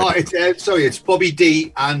 And I think it's Bobby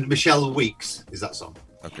D and Michelle Weeks. Is that song?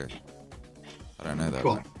 Okay. I don't know that Go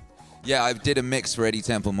one. on. Yeah, I did a mix for Eddie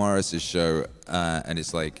Temple Morris's show, and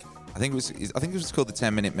it's like I think it was called the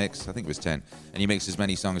 10-minute mix. I think it was 10, and you mix as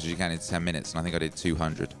many songs as you can into 10 minutes, and I think I did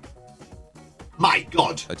 200. My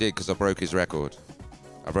God! I did because I broke his record.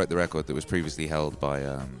 I broke the record that was previously held by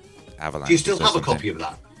Avalanche. Do you still have a copy of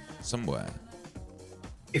that? Somewhere.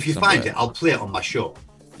 If you find it, I'll play it on my show.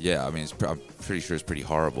 Yeah, I mean, I'm pretty sure it's pretty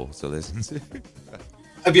horrible to listen to.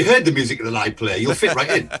 Have you heard the music that I play? You'll fit right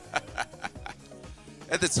in.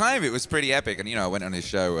 At the time, it was pretty epic, and I went on his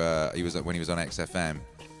show. When he was on XFM,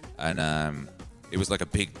 and it was like a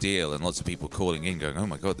big deal, and lots of people calling in, going, "Oh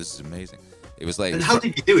my God, this is amazing!" It was like. And how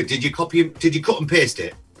did you do it? Did you copy? Did you cut and paste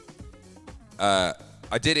it?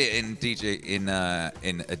 I did it in a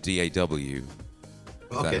DAW.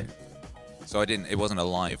 Okay. So I didn't. It wasn't a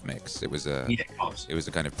live mix. It was a. Yeah, of course. It was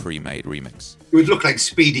a kind of pre-made remix. It would look like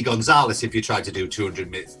Speedy Gonzales if you tried to do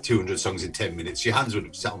 200 songs in 10 minutes. Your hands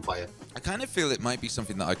would set on fire. I kind of feel it might be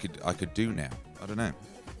something that I could do now. I don't know.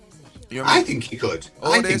 I think you could.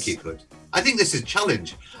 I think you could. I think this is a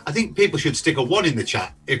challenge. I think people should stick a 1 in the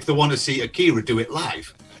chat if they want to see Akira do it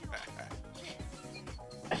live.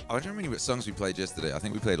 I don't remember what songs we played yesterday. I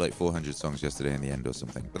think we played like 400 songs yesterday in the end or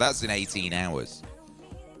something. But that's in 18 hours.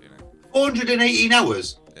 418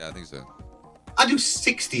 hours? Yeah, I think so. I do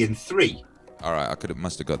 60 in 3. All right,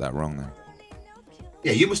 must have got that wrong then.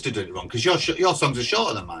 Yeah, you must have done it wrong because your songs are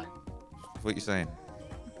shorter than mine. What are you saying?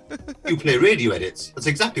 You play radio edits. That's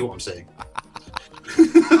exactly what I'm saying.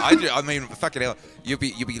 I do. I mean, fucking hell. You'll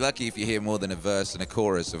be lucky if you hear more than a verse and a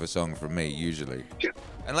chorus of a song from me, usually.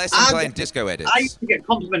 Unless I'm playing disco edits. I used to get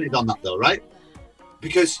complimented on that though, right?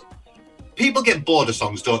 Because people get bored of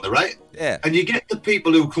songs, don't they, right? Yeah. And you get the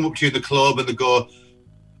people who come up to you in the club and they go,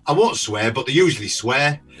 I won't swear, but they usually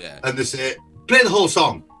swear. Yeah. And they say, play the whole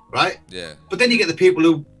song, right? Yeah. But then you get the people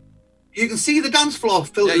who, you can see the dance floor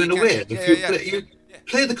filtering away. You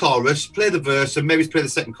play the chorus, play the verse, and maybe play the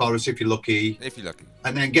second chorus if you're lucky.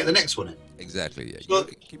 And then get the next one in. Exactly, yeah. So,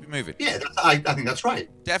 keep it moving. Yeah, I think that's right.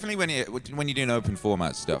 Definitely when you're doing open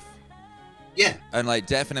format stuff. Yeah. And like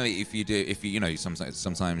definitely if you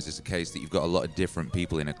sometimes it's a case that you've got a lot of different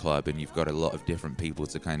people in a club and you've got a lot of different people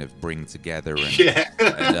to kind of bring together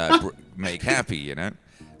and, make happy,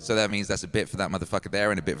 So that means that's a bit for that motherfucker there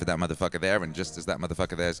and a bit for that motherfucker there, and just as that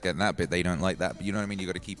motherfucker there is getting that bit, they don't like that. But you know what I mean? You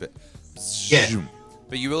got to keep it. Yeah.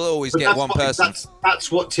 But you will always get one person.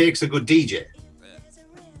 That's what takes a good DJ.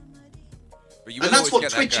 But and that's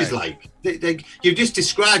what Twitch is like. You've just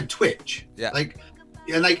described Twitch. Yeah. Like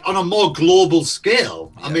on a more global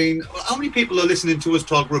scale. Yeah. I mean, how many people are listening to us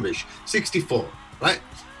talk rubbish? 64, right?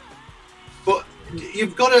 But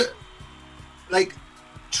you've got to, like,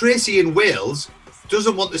 Tracy in Wales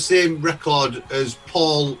doesn't want the same record as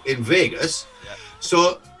Paul in Vegas. Yeah.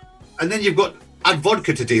 So, and then you've got Ad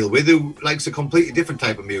Vodka to deal with, who likes a completely different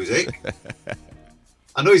type of music.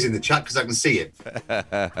 I know he's in the chat because I can see him.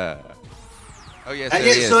 Oh yes, Yeah,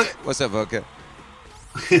 there he is. so- What's up, Vodka?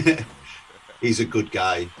 He's a good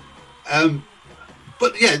guy.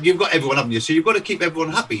 But yeah, you've got everyone, haven't you? So you've got to keep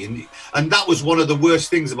everyone happy, and that was one of the worst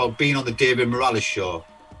things about being on the David Morales show,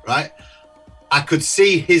 right? I could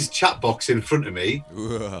see his chat box in front of me,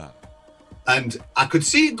 and I could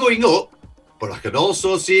see it going up, but I could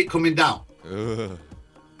also see it coming down,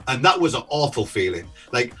 and that was an awful feeling.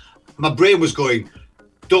 Like my brain was going,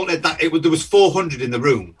 "Don't let that." There was 400 in the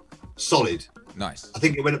room, solid. Nice. I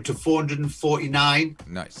think it went up to 449.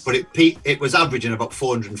 Nice. But it peaked, it was averaging about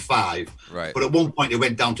 405. Right. But at one point it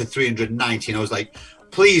went down to 390, and I was like,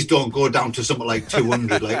 please don't go down to something like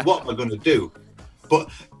 200. Like, what am I going to do? But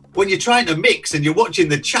when you're trying to mix and you're watching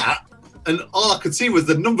the chat, and all I could see was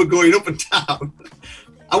the number going up and down,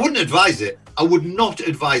 I wouldn't advise it. I would not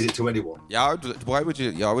advise it to anyone. Yeah, why would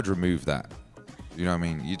you? Yeah, I would remove that. You know what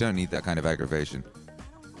I mean? You don't need that kind of aggravation.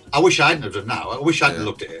 I wish I hadn't have done now. I wish I hadn't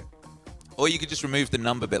looked at it. Or you could just remove the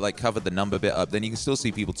number bit, like cover the number bit up. Then you can still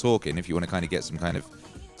see people talking if you want to kind of get some kind of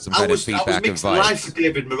I was feedback and mixing live vibes. for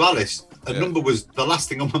David Morales. A number was the last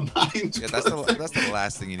thing on my mind. Yeah, that's the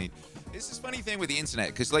last thing you need. It's this funny thing with the internet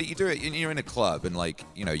because like you do it, you're in a club and like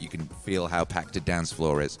you know you can feel how packed a dance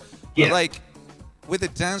floor is. Yeah. But like with a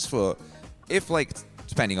dance floor, if like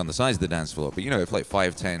depending on the size of the dance floor, but you know if like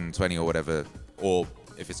 5, 10, 20 or whatever, or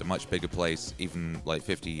if it's a much bigger place, even like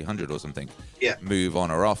 50, 100 or something, move on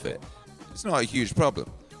or off it. It's not a huge problem.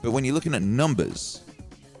 But when you're looking at numbers,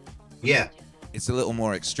 it's a little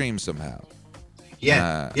more extreme somehow.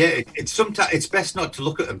 It's sometimes it's best not to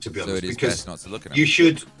look at them, to be honest. So it is because best not to look at them. You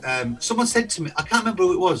should. Someone said to me, I can't remember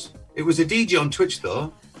who it was. It was a DJ on Twitch,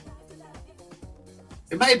 though.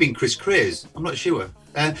 It might have been Chris Craze. I'm not sure.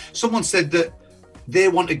 Someone said that they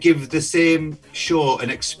want to give the same show an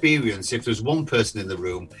experience if there's one person in the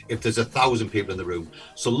room, if there's 1,000 people in the room.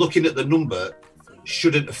 So looking at the number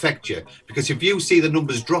shouldn't affect you, because if you see the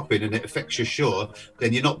numbers dropping and it affects your show,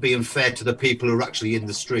 then you're not being fair to the people who are actually in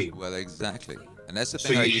the stream. Well, exactly, and that's the So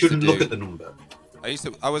thing. you shouldn't look at the number.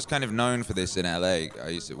 I was kind of known for this in LA.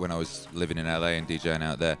 When I was living in LA and DJing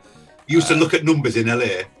out there. You used to look at numbers in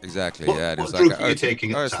LA. Exactly. What, yeah. And it what was drug like, were you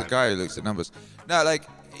taking? it's the guy who looks at numbers. No, like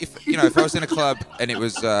if I was in a club and it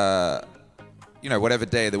was whatever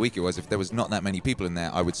day of the week it was, if there was not that many people in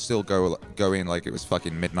there, I would still go in like it was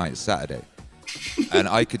fucking midnight Saturday. And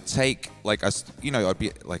I could take like I'd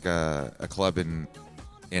be like a club in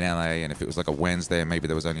LA, and if it was like a Wednesday and maybe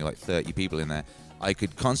there was only like 30 people in there, I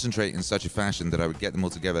could concentrate in such a fashion that I would get them all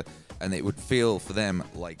together, and it would feel for them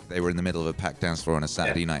like they were in the middle of a packed dance floor on a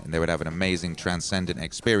Saturday night, and they would have an amazing transcendent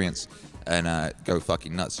experience and go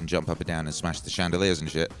fucking nuts and jump up and down and smash the chandeliers and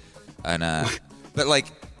shit. And but like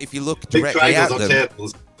if you look directly at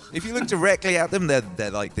them,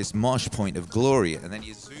 they're like this mosh point of glory, and then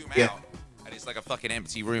you zoom out. It's like a fucking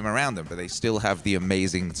empty room around them, but they still have the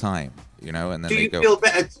amazing time, you know. And then do you feel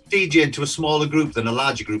better DJing to a smaller group than a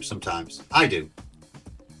larger group sometimes? I do.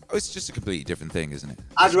 Oh, it's just a completely different thing, isn't it?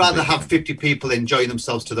 I'd rather have 50 people enjoying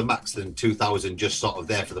themselves to the max than 2,000 just sort of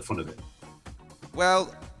there for the fun of it.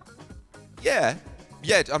 Well, yeah,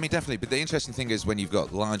 I mean, definitely. But the interesting thing is when you've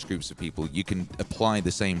got large groups of people, you can apply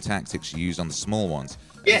the same tactics you use on the small ones.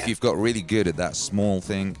 Yeah. If you've got really good at that small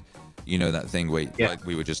thing, you know, that thing where, like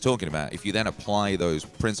we were just talking about, if you then apply those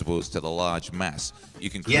principles to the large mass, you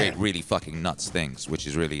can create really fucking nuts things, which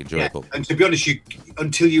is really enjoyable. And to be honest,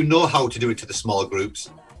 until you know how to do it to the small groups,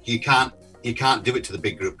 you can't do it to the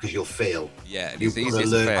big group because you'll fail. Yeah, you've got to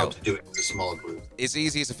learn how to do it to the small group. It's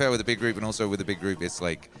easier to fail with a big group, and also with a big group, it's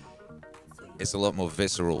like it's a lot more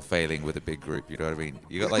visceral failing with a big group. You know what I mean?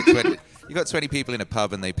 You got like 20 people in a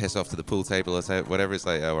pub and they piss off to the pool table or whatever. It's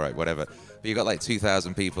like, all right, whatever. But you got like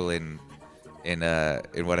 2,000 people in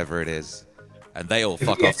whatever it is, and they all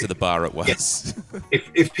fuck off to the bar at once.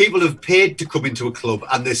 If people have paid to come into a club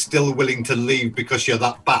and they're still willing to leave because you're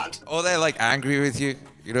that bad, or they're like angry with you,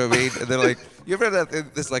 you know what I mean? And they're like, you ever had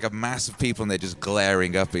there's like a mass of people and they're just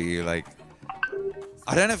glaring up at you like.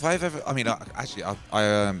 I don't know if I've ever. I mean,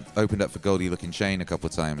 I opened up for Goldie Looking Shane a couple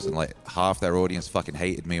of times, and like half their audience fucking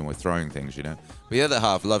hated me and were throwing things, you know. But the other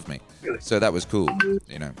half loved me, so that was cool,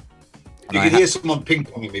 you know. You can hear someone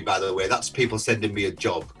ping-ponging me, by the way. That's people sending me a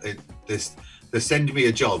job. They're sending me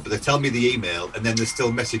a job, but they tell me the email, and then there's still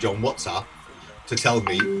a message on WhatsApp to tell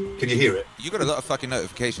me. Can you hear it? You got a lot of fucking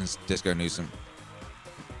notifications, Disco Newsom.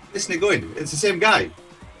 Listen, going. It's the same guy.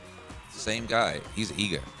 Same guy. He's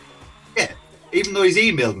eager. Yeah. Even though he's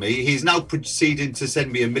emailed me, he's now proceeding to send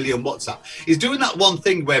me 1 million WhatsApp. He's doing that one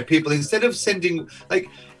thing where people, instead of sending, like,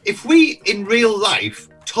 if we in real life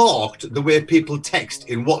talked the way people text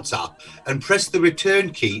in WhatsApp and pressed the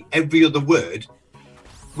return key every other word,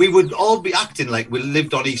 we would all be acting like we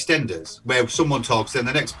lived on EastEnders, where someone talks, then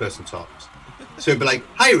the next person talks. So it'd be like,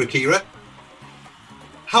 "Hi, Rakira.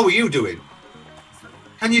 How are you doing?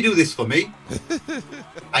 Can you do this for me?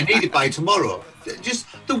 I need it by tomorrow." Just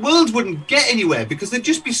the world wouldn't get anywhere because there'd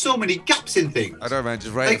just be so many gaps in things. I don't know, man.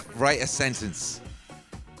 Just write a sentence.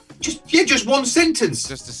 Just one sentence.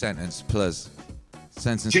 Just a sentence, plus.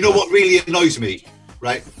 Sentence. Do you know what really annoys me?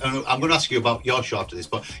 Right? And I'm going to ask you about your show after this,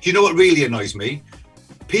 but do you know what really annoys me?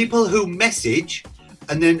 People who message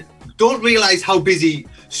and then don't realise how busy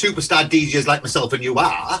superstar DJs like myself and you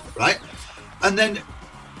are, right? And then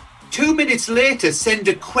 2 minutes later send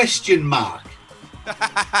a question mark.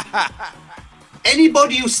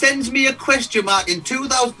 Anybody who sends me a question mark in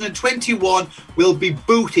 2021 will be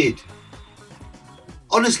booted.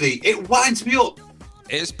 Honestly, it winds me up.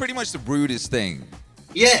 It's pretty much the rudest thing.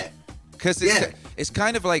 Yeah. Because it's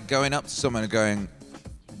kind of like going up to someone and going,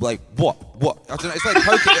 like, what? I don't know. It's like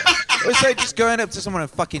poking. It's like just going up to someone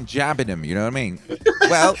and fucking jabbing them. You know what I mean?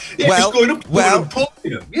 Well, just going up to them and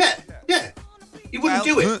poking them. Yeah. You wouldn't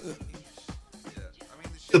do it.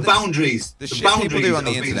 The boundaries. The shit people do on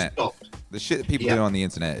the have been internet. stopped. The shit that people do on the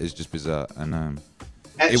internet is just bizarre, and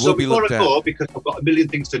it So will be before I looked go, at. because I've got a million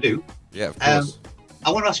things to do, Yeah, of course.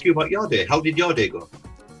 I want to ask you about your day. How did your day go?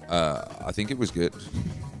 I think it was good.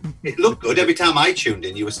 It looked good. Every time I tuned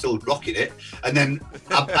in, you were still rocking it. And then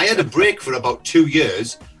I had a break for about 2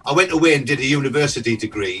 years. I went away and did a university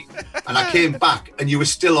degree, and I came back, and you were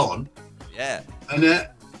still on. Yeah. And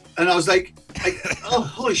I was like, oh,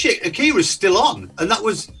 holy shit, Akira's still on.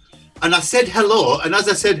 And I said hello, and as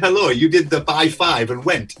I said hello, you did the bye five and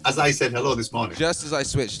went as I said hello this morning. Just as I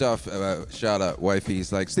switched off, shout out,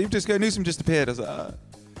 wifey's like, Steve Disco Newsom just appeared. I was like, ah.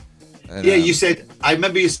 And, you said, I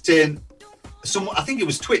remember you saying, I think it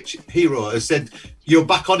was Twitch Hero, has said, you're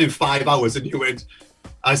back on in 5 hours, and you went,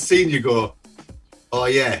 I seen you go, oh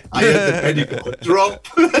yeah, I heard the penny go, drop.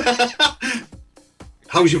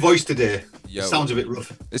 How's your voice today? Yo, it sounds a bit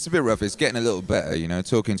rough. It's a bit rough. It's getting a little better, you know.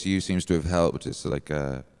 Talking to you seems to have helped. It's like,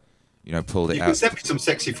 pulled it You out. can send me some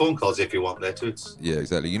sexy phone calls if you want there too. Yeah,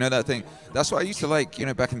 exactly. You know that thing? That's what I used to like,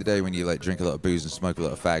 back in the day when you like drink a lot of booze and smoke a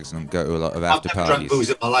lot of fags and go to a lot of after I've never parties. drank booze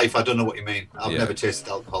in my life. I don't know what you mean. I've never tasted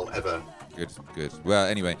alcohol ever. Good. Well,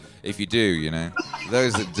 anyway, if you do,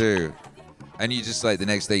 those that do, and you just like the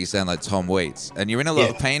next day you sound like Tom Waits, and you're in a lot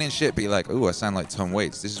of pain and shit, but you're like, oh, I sound like Tom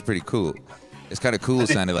Waits. This is pretty cool. It's kind of cool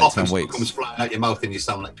sounding like Tom Waits. Comes flying out your mouth and you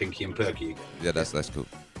sound like Pinky and Perky. Yeah, that's cool.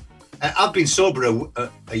 I've been sober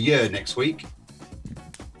a year next week.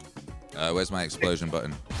 Where's my explosion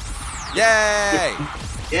button? Yay!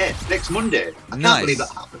 Yeah, next Monday. I Nice. can't believe that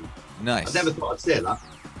happened. Nice. I never thought I'd say that.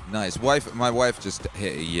 Nice. My wife just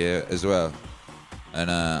hit a year as well, and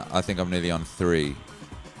I think I'm nearly on 3.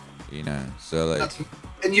 So like.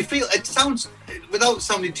 And you feel, it sounds, without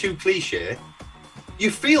sounding too cliche, you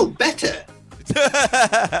feel better.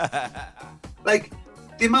 Like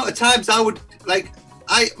the amount of times I would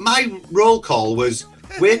my roll call was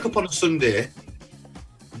wake up on a Sunday,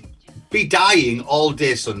 be dying all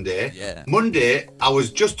day Sunday. Yeah. Monday, I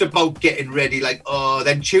was just about getting ready,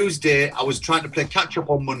 then Tuesday, I was trying to play catch up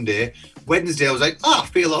on Monday. Wednesday, I was like, I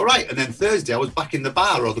feel all right. And then Thursday, I was back in the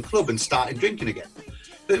bar or the club and started drinking again.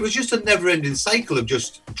 But it was just a never ending cycle of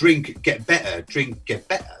just drink, get better, drink, get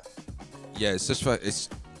better. Yeah, it's just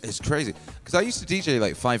it's crazy. Because I used to DJ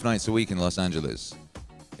like 5 nights a week in Los Angeles,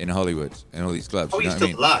 in Hollywood, in all these clubs. How are you know still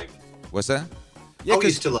what I mean? alive? What's that? How are you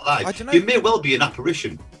still alive? I don't know. You may well be an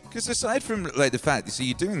apparition. Because aside from like the fact, so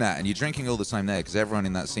you're doing that and you're drinking all the time there, because everyone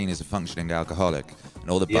in that scene is a functioning alcoholic, and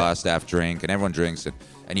all the bar staff drink, and everyone drinks,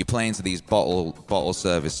 and you play into these bottle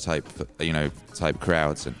service type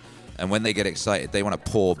crowds, and when they get excited, they want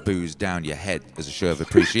to pour booze down your head as a show of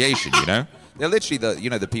appreciation. They're literally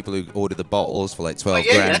the people who order the bottles for like 12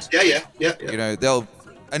 grand. Yeah. They'll.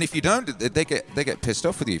 And if you don't, they get pissed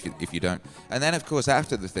off with you if you don't. And then, of course,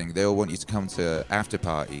 after the thing, they'll want you to come to after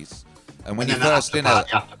parties. And when you first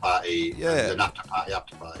after party, yeah, and after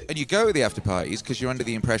party. And you go to the after parties because you're under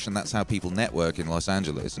the impression that's how people network in Los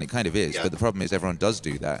Angeles, and it kind of is. Yeah. But the problem is everyone does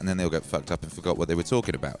do that, and then they'll get fucked up and forgot what they were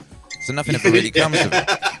talking about. So nothing ever really comes of it.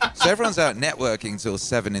 So everyone's out networking till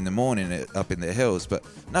 7 in the morning up in the hills, but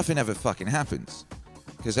nothing ever fucking happens.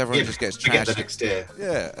 Because everyone just gets trashed. The next day.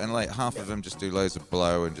 Yeah, and like half of them just do loads of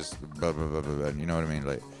blow and just blah, blah, blah, blah, blah, and you know what I mean?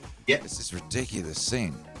 Like, it's this ridiculous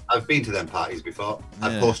scene. I've been to them parties before.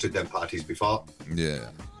 I've hosted them parties before. Yeah.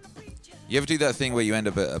 You ever do that thing where you end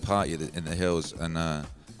up at a party in the hills and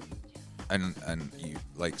you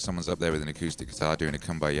like someone's up there with an acoustic guitar doing a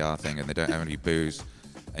kumbaya thing and they don't have any booze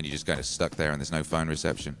and you're just kind of stuck there and there's no phone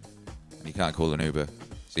reception and you can't call an Uber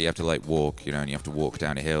So you have to like walk, and you have to walk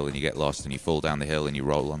down a hill, and you get lost, and you fall down the hill, and you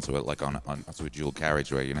roll onto it like onto a dual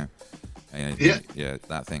carriageway, And, yeah,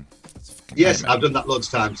 that thing. Yes, I've done that loads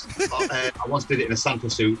of times. I once did it in a Santa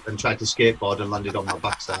suit and tried to skateboard and landed on my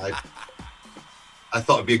backside. I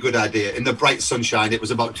thought it'd be a good idea. In the bright sunshine, it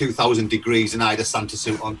was about 2,000 degrees, and I had a Santa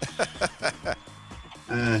suit on.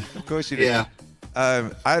 Of course you did. Yeah. I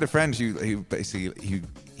had a friend who basically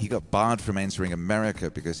he got barred from entering America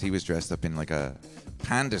because he was dressed up in like a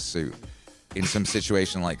panda suit in some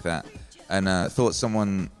situation like that, and thought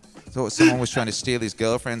someone was trying to steal his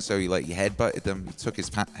girlfriend, so he headbutted them. He took his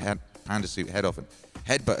panda suit head off and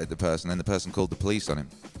headbutted the person, and the person called the police on him.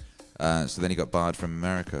 So then he got barred from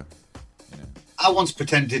America. I once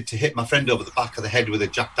pretended to hit my friend over the back of the head with a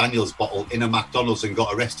Jack Daniels bottle in a McDonald's and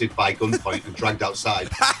got arrested by gunpoint and dragged outside.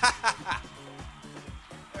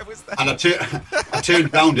 And I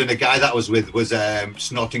turned round, and the guy that I was with was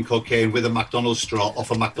snorting cocaine with a McDonald's straw off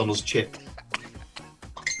a McDonald's chip.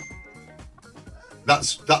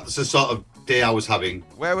 That's the sort of day I was having.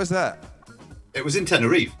 Where was that? It was in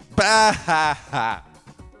Tenerife.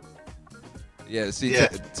 Yeah, see,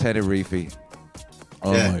 Tenerife.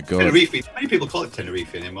 Oh yeah. My God. Tenerife. Many people call it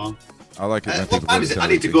Tenerife anymore. I like it. What time is it? I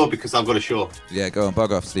need to go because I've got a show. Yeah, go and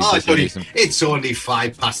bug off, Steve. Oh, it's only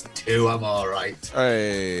 2:05. I'm all right.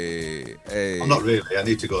 Hey. I'm not really. I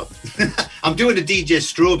need to go. I'm doing a DJ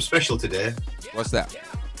Strobe special today. What's that?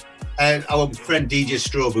 Our friend DJ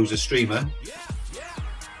Strobe, who's a streamer.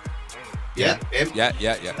 Yeah, him. Yeah.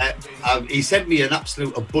 He sent me an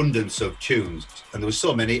absolute abundance of tunes, and there were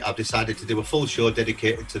so many. I've decided to do a full show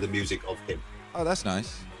dedicated to the music of him. Oh, that's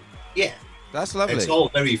nice. Yeah. That's lovely. It's all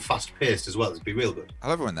very fast-paced as well. It'd be real good. I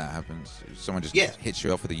love it when that happens. Someone just hits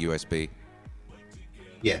you off with a USB.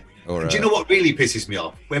 Yeah. Or, do you know what really pisses me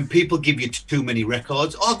off? When people give you too many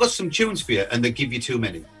records. Oh, I've got some tunes for you, and they give you too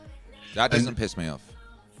many. That doesn't piss me off.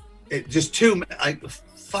 It just too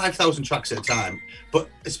 5,000 tracks at a time. But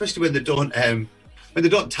especially when they don't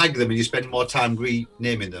tag them and you spend more time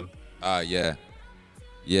renaming them. Yeah.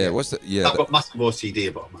 What's the? Yeah. I've got massive OCD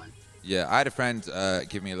about mine. Yeah, I had a friend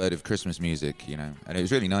give me a load of Christmas music, and it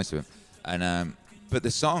was really nice of him. And but the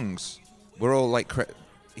songs were all like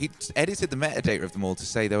he edited the metadata of them all to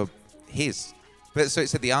say they were his, but so it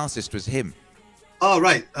said the artist was him. Oh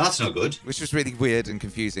right, that's not good. Which was really weird and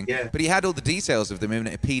confusing. Yeah. But he had all the details of them in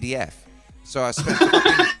a PDF, so I spent.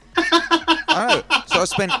 So I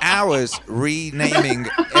spent hours renaming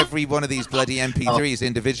every one of these bloody MP3s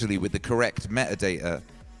individually with the correct metadata.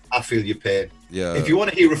 I feel your pain. Yeah. If you want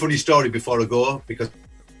to hear a funny story before I go, because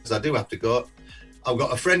I do have to go, I've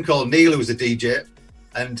got a friend called Neil who's a DJ,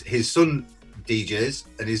 and his son DJs,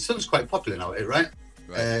 and his son's quite popular now, right?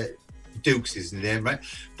 Duke's is his name, right?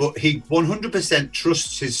 But he 100%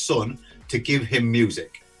 trusts his son to give him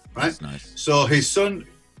music, right? That's nice. So his son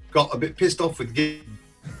got a bit pissed off with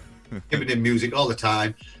giving him music all the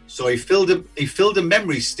time. So he filled a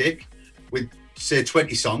memory stick with, say,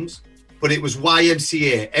 20 songs. But it was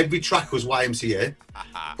YMCA. Every track was YMCA,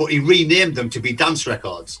 but he renamed them to be dance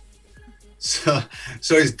records. So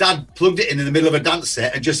his dad plugged it in the middle of a dance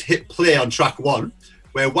set and just hit play on track 1,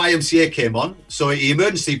 where YMCA came on. So he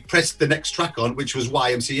emergency pressed the next track on, which was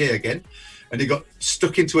YMCA again, and he got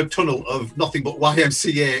stuck into a tunnel of nothing but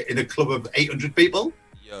YMCA in a club of 800 people.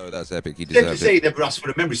 Yo, that's epic. He Didn't deserved say it. he never asked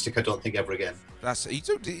for a memory stick, I don't think, ever again.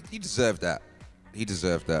 He deserved that. He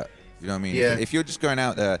deserved that. You know what I mean? Yeah. If you're just going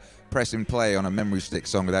out there pressing play on a memory stick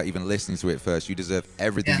song without even listening to it first, you deserve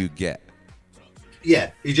everything you get.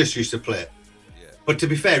 Yeah, he just used to play it. Yeah. But to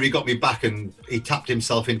be fair, he got me back and he tapped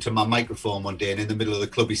himself into my microphone one day, and in the middle of the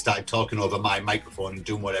club he started talking over my microphone and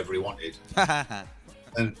doing whatever he wanted.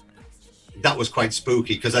 And that was quite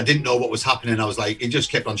spooky because I didn't know what was happening. I was like, he just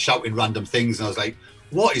kept on shouting random things, and I was like,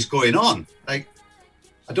 what is going on? Like,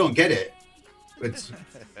 I don't get it. It's,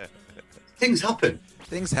 things happen.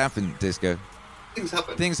 Things happen, Disco.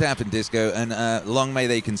 Things happen, Disco, and long may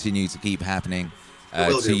they continue to keep happening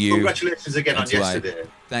to you. Congratulations again on yesterday.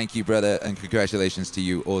 Thank you, brother, and congratulations to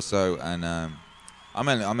you also. And I'm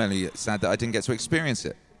only sad that I didn't get to experience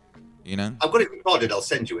it. I've got it recorded. I'll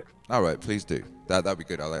send you it. All right, please do. That'd be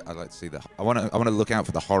good. I'd like to see that. I want to look out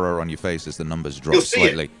for the horror on your face as the numbers drop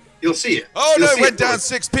slightly. You'll see it. Oh no! It went down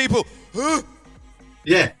 6 people.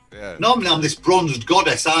 Yeah. Normally I'm this bronzed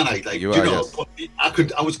goddess, aren't I? Like, you are, yes.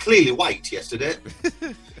 I was clearly white yesterday.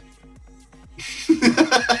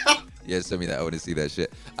 Yeah, send me that. I want to see that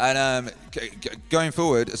shit. And going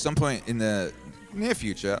forward, at some point in the near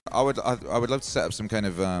future, I would love to set up some kind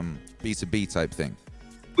of B2B type thing.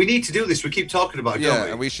 We need to do this. We keep talking about it, don't we?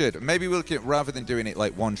 Yeah, we should. Maybe we'll rather than doing it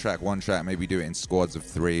like one track, maybe do it in squads of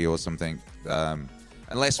 3 or something.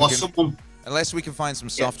 Unless we can find some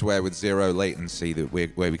software with zero latency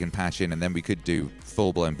where we can patch in, and then we could do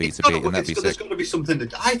full-blown beat to beat, and that'd be sick. There's got to be something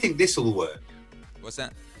that I think this will work. What's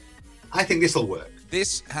that? I think this will work.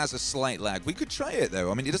 This has a slight lag. We could try it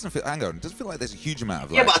though. I mean, it doesn't feel. Hang on, it doesn't feel like there's a huge amount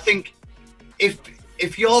of lag. Yeah, but I think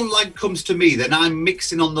if your lag comes to me, then I'm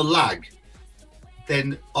mixing on the lag.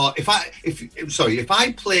 Then, or if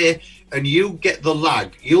I play and you get the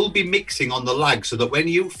lag, you'll be mixing on the lag so that when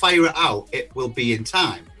you fire it out, it will be in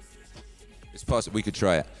time. It's possible. We could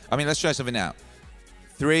try it. I mean, let's try something now.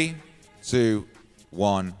 3, 2,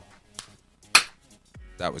 1.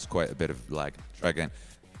 That was quite a bit of lag. Try again.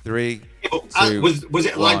 3, 2, was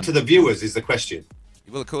it lag to the viewers? Is the question.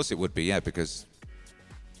 Well, of course it would be, yeah, because.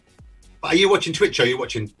 But are you watching Twitch or are you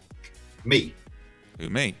watching me? Who,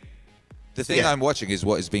 me? The thing I'm watching is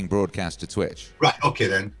what is being broadcast to Twitch. Right. Okay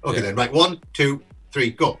then. Right. 1, 2, 3,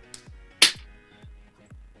 go.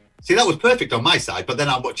 See, that was perfect on my side, but then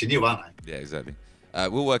I'm watching you, aren't I? Yeah, exactly.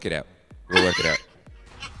 We'll work it out.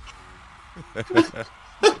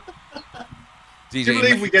 DJ, do you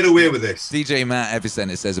believe we get away with this? DJ Matt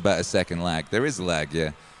Epicenter says about a second lag. There is a lag,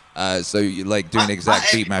 yeah. So you like doing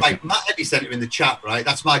exact beat matching. Right, Matt Epicenter in the chat, right?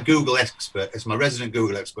 That's my Google expert. It's my resident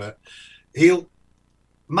Google expert.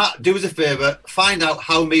 Matt, do us a favour. Find out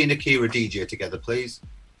how me and Akira DJ together, please.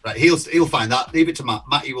 Right, he'll find that. Leave it to Matt.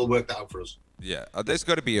 Matty will work that out for us. Yeah, there's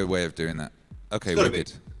got to be a way of doing that. Okay,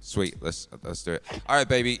 wicked. Sweet. Let's do it. All right,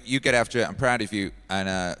 baby, you get after it. I'm proud of you,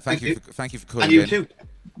 and thank you for calling. And you too.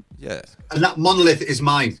 Yeah. And that monolith is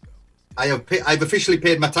mine. I've officially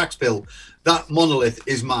paid my tax bill. That monolith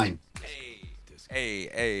is mine.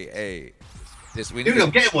 Hey. Dude,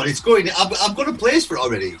 I'm getting one. It's going. I've got a place for it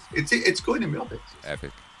already. It's going in my office.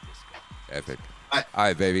 Epic. All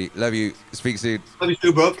right, baby. Love you. Speak soon. Love you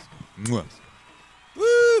too, bro. Mwah.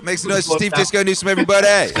 Woo! Make some noise for Steve Disco Newsome,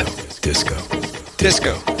 everybody. Disco.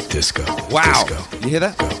 Wow. Disco. You hear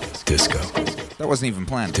that? Disco. That wasn't even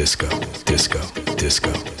planned. Disco.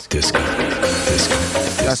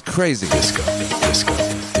 That's crazy. Disco.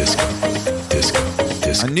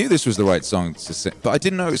 I knew this was the right song to sing, but I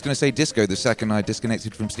didn't know it was going to say disco the second I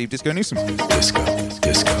disconnected from Steve Disco Newsome. Disco.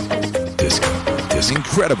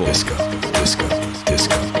 Incredible. Disco.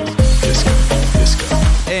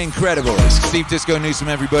 Incredible. Steve Disco Newsome,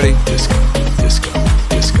 everybody. Disco.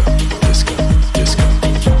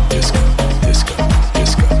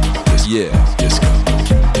 Yeah.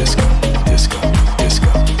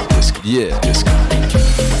 Yeah.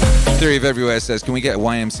 Theory of Everywhere says, can we get a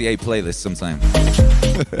YMCA playlist sometime?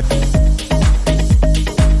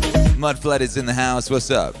 Mudflood is in the house.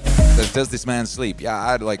 What's up? Says, does this man sleep? Yeah,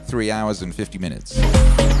 I had like 3 hours and 50 minutes.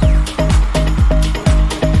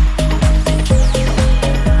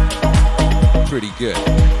 Pretty good.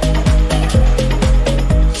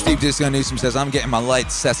 Steve Disco Newsome says, I'm getting my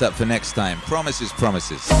lights set up for next time. Promises.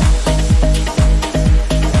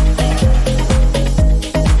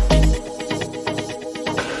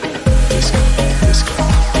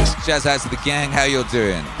 Jazz out to the gang, how you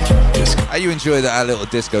doing? How you enjoy our little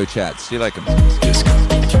disco chats? You like them?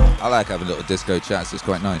 I like having little disco chats, it's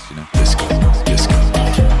quite nice, you know.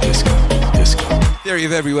 Theory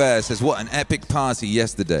of Everywhere says, what an epic party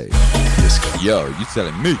yesterday. Yo, you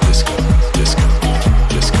telling me?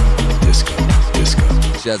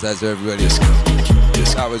 Jazz out to everybody.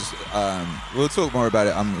 That was, we'll talk more about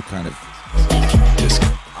it.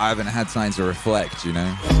 I haven't had time to reflect, you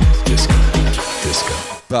know.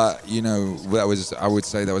 But, you know, I would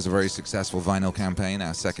say that was a very successful vinyl campaign,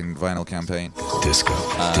 our second vinyl campaign.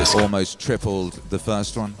 Almost tripled the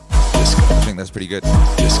first one. I think that's pretty good.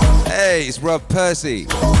 Hey, it's Rob Percy.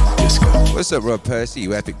 What's up, Rob Percy,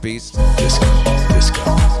 you epic beast?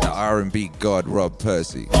 The R&B god, Rob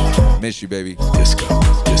Percy. Miss you, baby.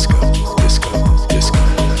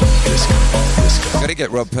 Gotta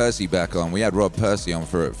get Rob Percy back on. We had Rob Percy on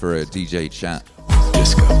for a DJ chat.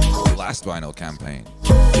 Last vinyl campaign.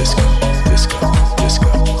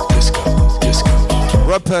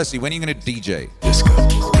 Rob Percy, when are you gonna DJ?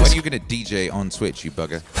 When are you gonna DJ on Twitch, you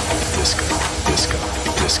bugger?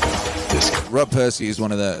 Rob Percy is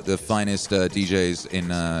one of the finest DJs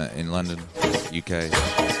in London, UK.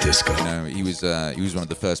 You know, he was one of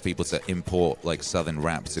the first people to import like southern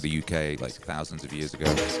rap to the UK like thousands of years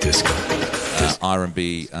ago.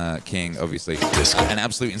 R&B king, obviously. An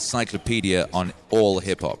absolute encyclopedia on all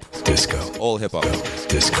hip hop. All hip hop.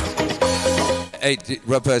 Hey,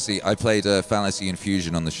 Rob Percy, I played Fallacy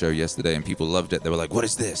Infusion on the show yesterday, and people loved it. They were like, "What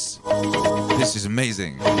is this? This is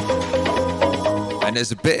amazing." And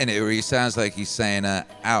there's a bit in it where he sounds like he's saying,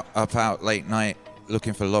 out late night,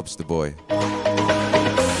 looking for Lobster Boy."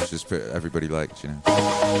 Which is everybody liked, you know.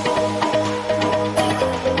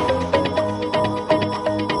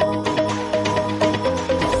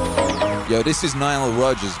 Yo, this is Nile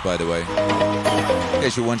Rodgers, by the way. In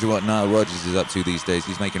case you're wondering what Nile Rodgers is up to these days,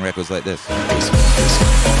 he's making records like this.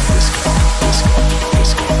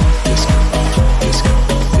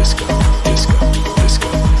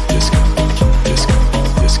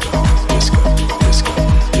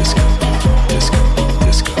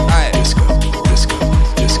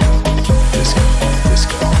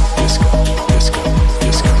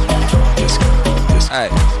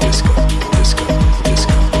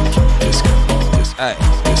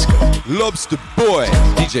 Lobster Boy,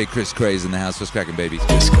 DJ Chris Craze in the house. What's cracking, babies?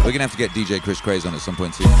 We're gonna have to get DJ Chris Craze on at some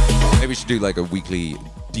point too. Maybe we should do like a weekly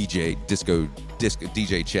disco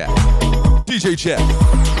DJ chat. DJ chat.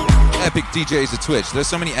 Epic DJs at Twitch. There's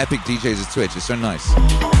so many epic DJs at Twitch. It's so nice.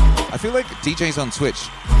 I feel like DJs on Twitch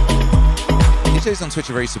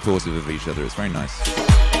are very supportive of each other. It's very nice.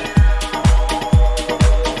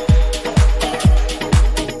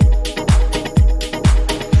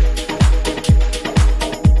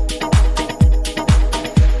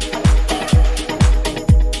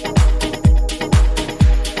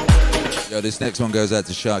 Yo, this next one goes out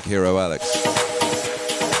to Shark Hero Alex.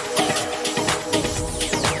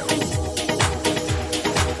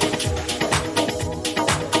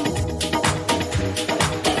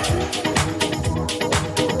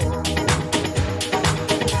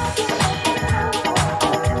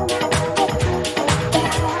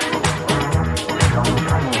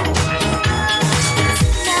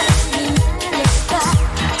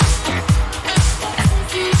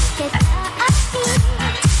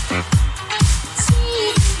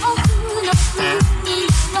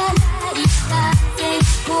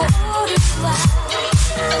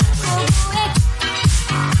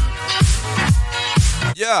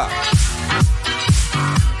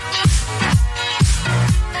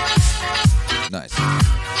 Nice.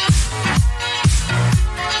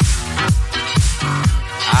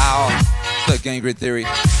 Ow. What's up, Gang Grid Theory?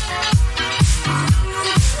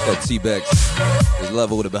 Got T-Bex. There's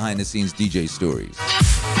love all the behind the scenes DJ stories.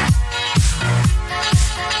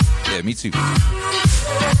 Yeah, me too.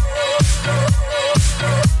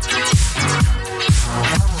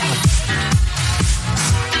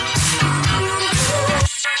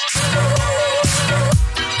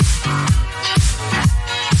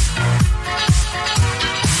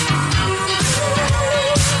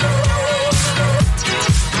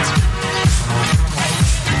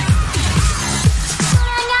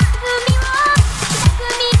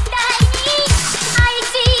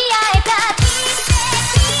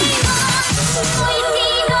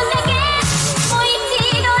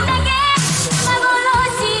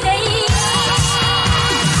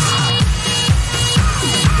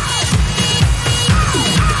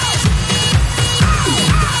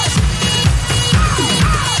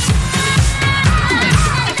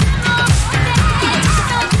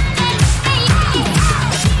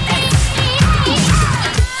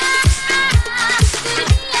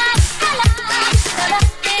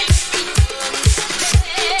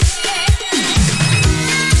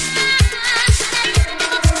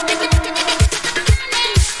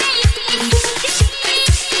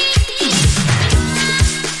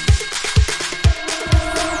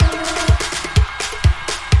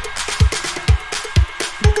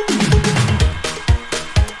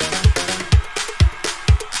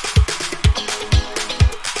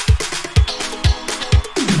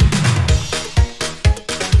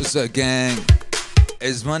 What's up, gang?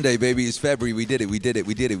 It's Monday, baby. It's February. We did it.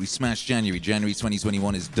 We smashed January. January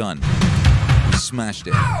 2021 is done. We smashed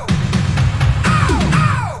it.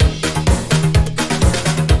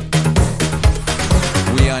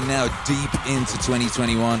 We are now deep into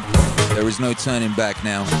 2021. There is no turning back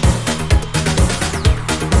now.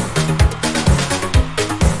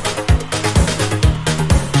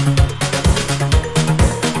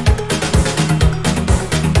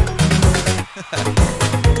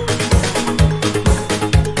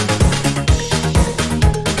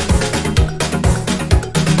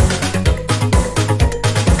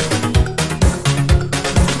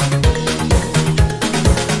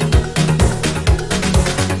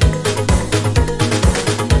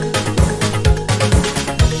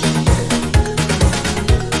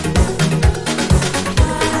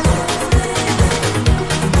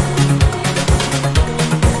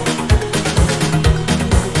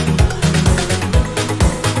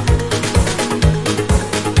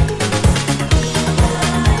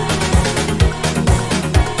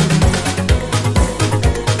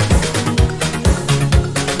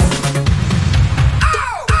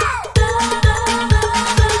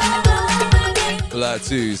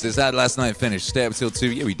 Is that last night finished? Stay up till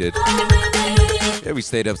 2? Yeah, we did. Yeah, we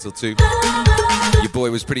stayed up till 2. Your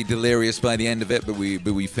boy was pretty delirious by the end of it, but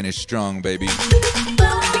we finished strong, baby.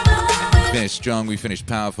 Finished strong, we finished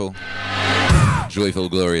powerful, joyful,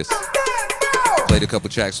 glorious. Played a couple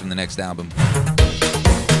tracks from the next album.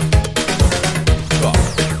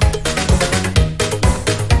 Oh.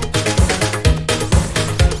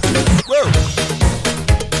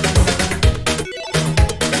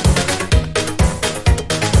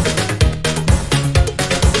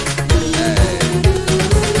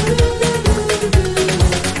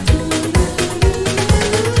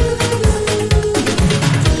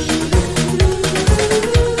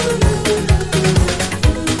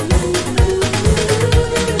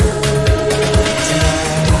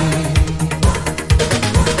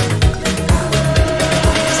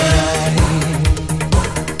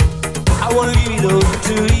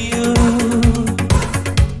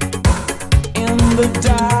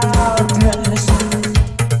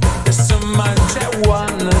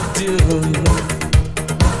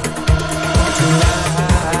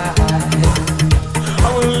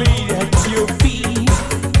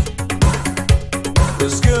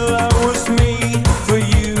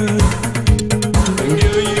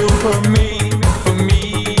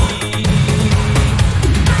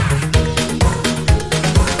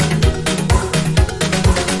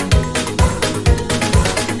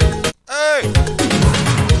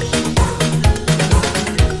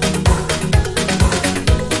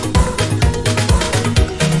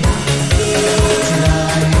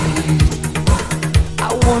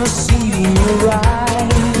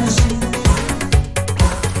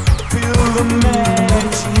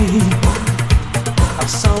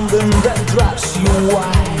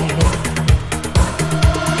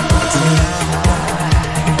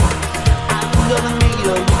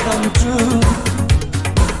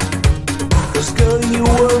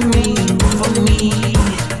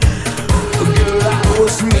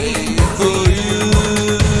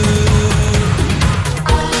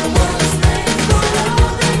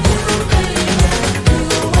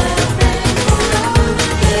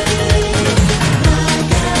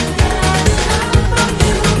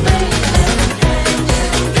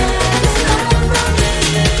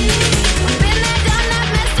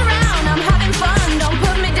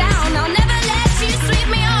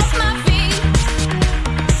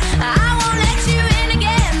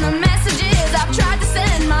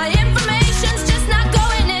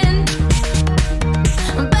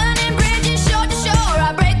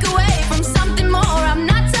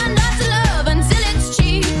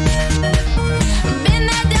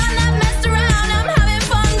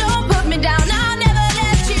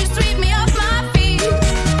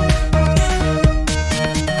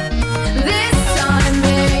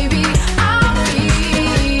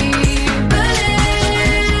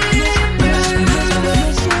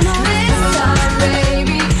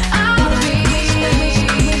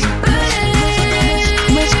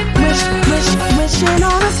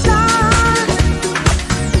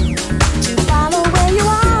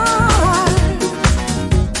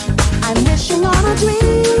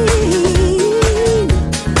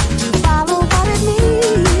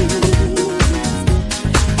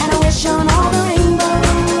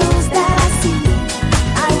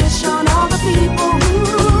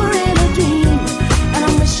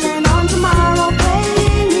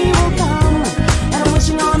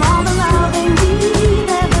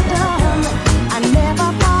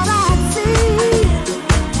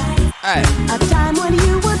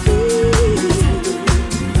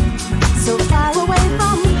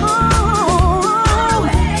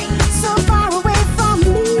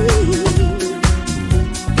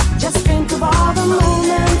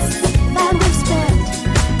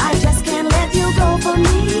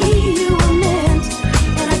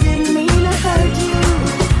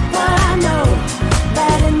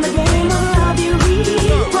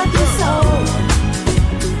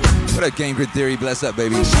 Game Grid Theory, bless up,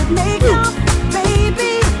 baby.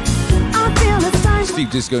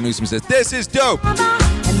 Steve Disco Newsom says, this is dope.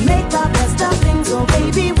 And make the best of things, oh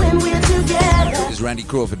baby, when we're together. This is Randy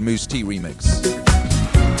Crawford Moose T remix.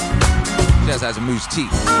 Jazz has a Moose T.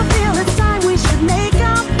 I feel it's time we should make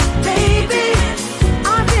up, baby.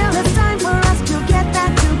 I feel it's time for us to get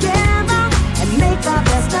back together and make the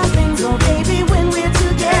best of things, oh baby, when we're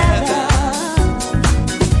together.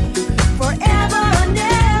 Forever and ever.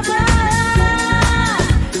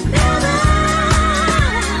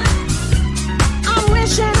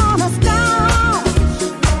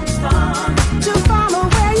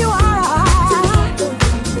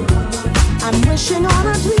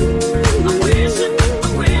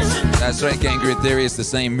 That's right, Gang Grid Theory. It's the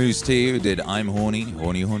same Moose T who did I'm Horny,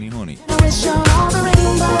 Horny, Horny, Horny. I wish on all the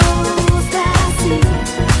rainbows that I see.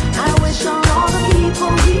 I wish on all the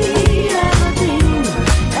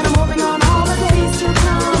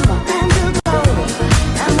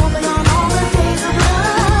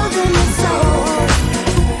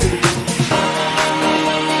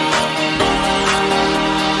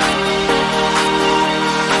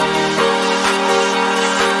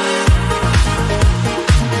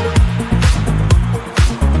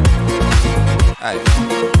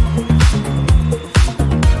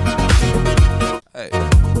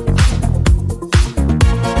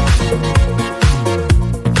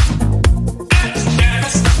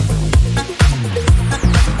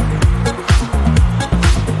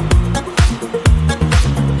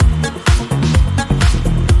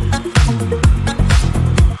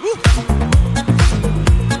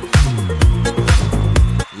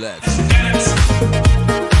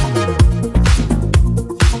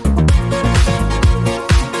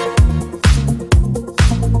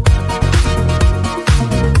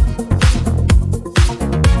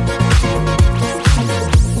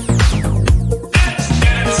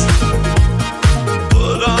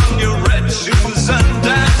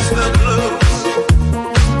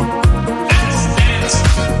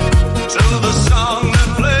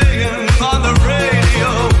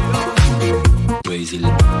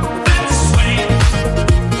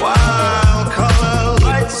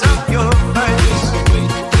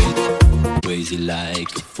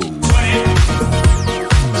fool.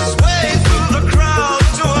 Sway through the crowd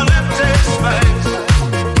to an empty space.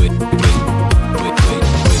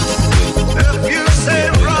 If you say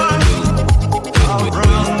run, I'll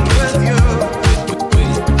run with you.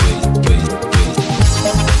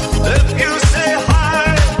 If you say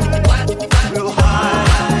hide, we'll hide.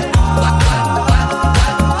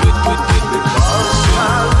 Because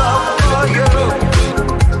my love for you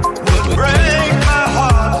would break my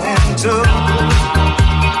heart in two.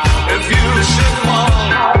 If you should fall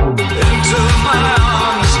into my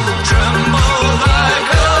arms, tremble like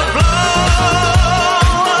a flower.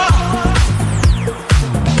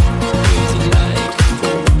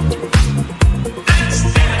 Dance,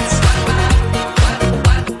 dance.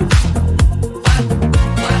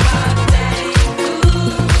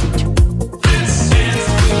 Dance,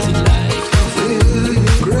 dance. Feel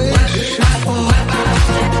your grace fall.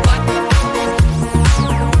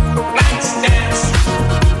 Dance, dance.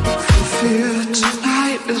 Fear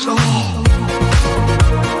tonight is all.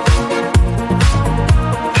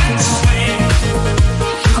 Dance, sweet.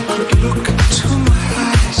 You could look into my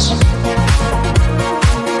eyes.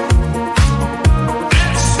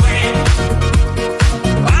 Dance, sweet.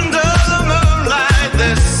 Under the moonlight,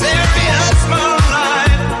 this serious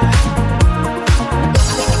moonlight.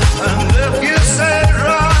 And if you say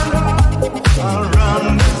run, I'll run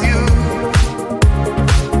with you.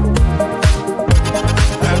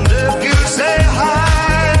 And if you say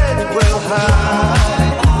hide, we'll hide.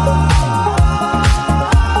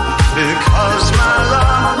 Because my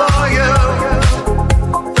love for you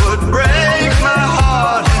would break my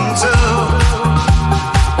heart in two.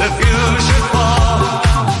 If you should fall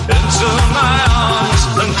into my arms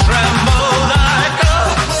and tremble like a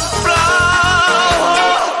flower.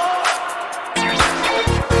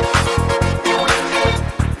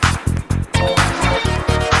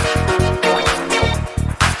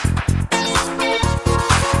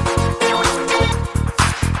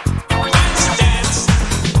 Dance, dance.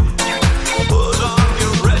 Put on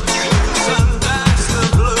your red shoes and dance the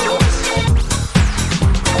blues.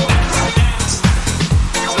 Dance, dance.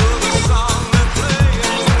 To the song they're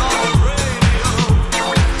playing on the radio.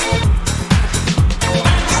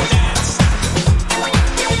 Dance, dance.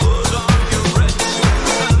 Put on your red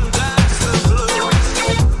shoes and dance the blues.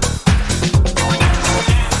 Dance,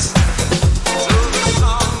 dance. To the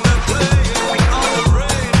song they're playing on the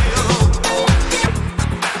radio. Dance, dance, baby.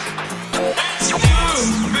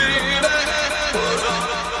 Put on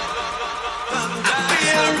and dance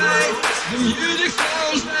the blues. The music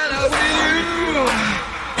sounds better with you.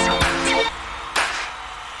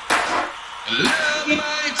 Love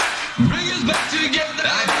might bring us back together.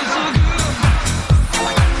 I feel so good.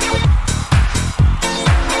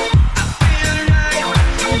 I feel right.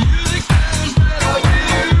 The music sounds better with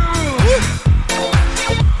you.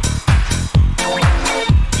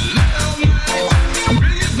 Love might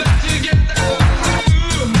bring us back together.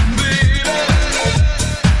 Baby.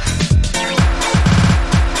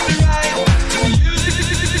 Right. The music.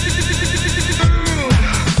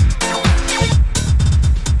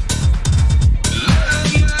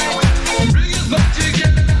 Bring us back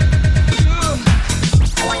together.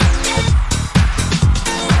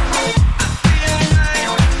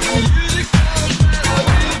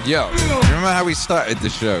 Yo, do you remember how we started the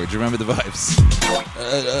show? Do you remember the vibes?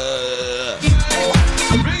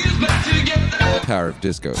 Bring us back together. Power of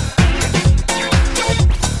disco.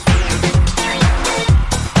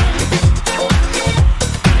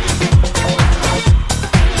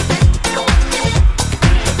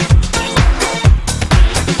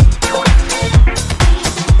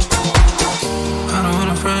 I don't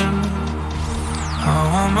want a friend. I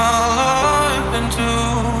want my life into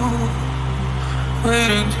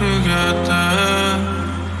waiting to get there,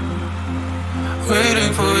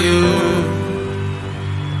 waiting for you.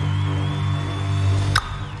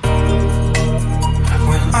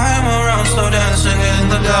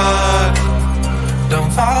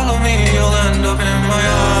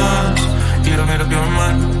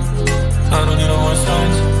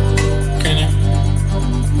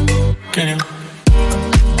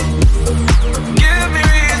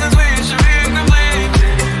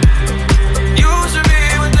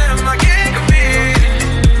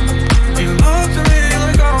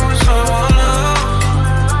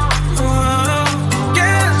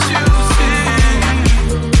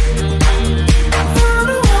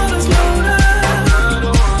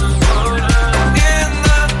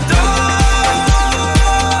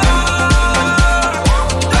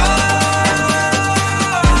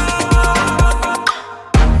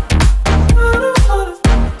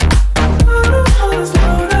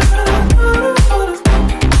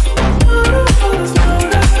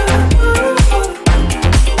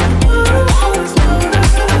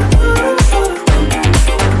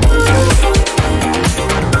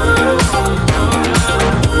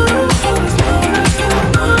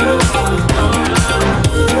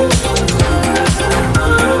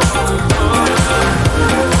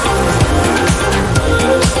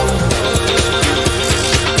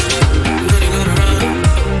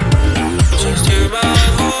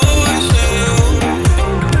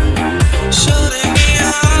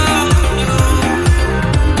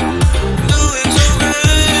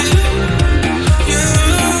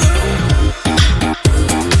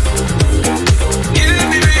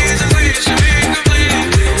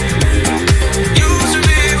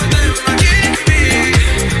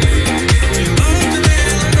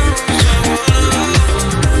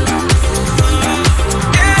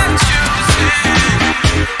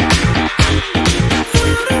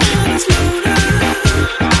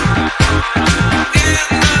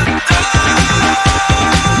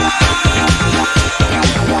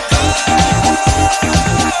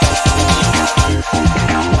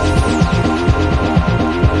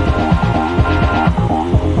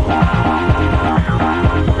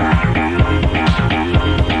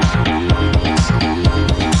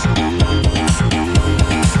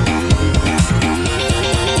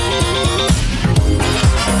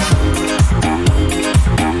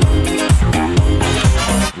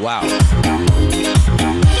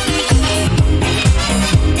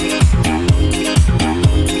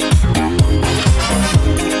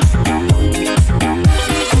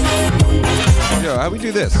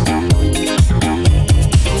 do this.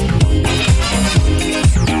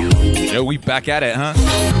 Yo, we back at it, huh?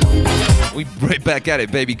 We right back at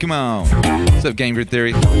it, baby. Come on. What's up, Game Grid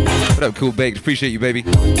Theory? What up, Cool Baked? Appreciate you, baby.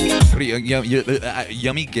 What are you,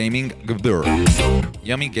 Yummy Gaming?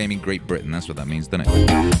 Yummy Gaming Great Britain. That's what that means, doesn't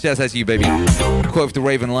it? Shouts out to you, baby. Quote of the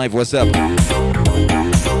Raven Live. What's up?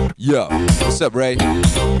 Yo. What's up, Ray?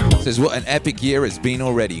 Says, what an epic year it's been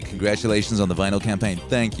already. Congratulations on the vinyl campaign.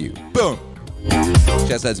 Thank you. Boom.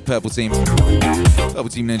 Shouts out to Purple Team. Purple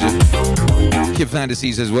Team Ninja. Kid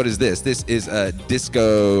Fantasy says, what is this? This is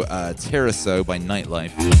Disco Terrasso by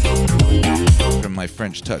Nightlife from my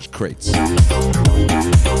French Touch crates.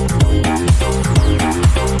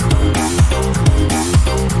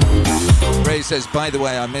 Ray says, by the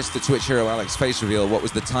way, I missed the Twitch hero Alex face reveal. What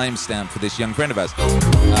was the timestamp for this young friend of ours?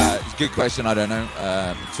 Good question. I don't know.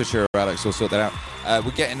 Twitch hero Alex will sort that out.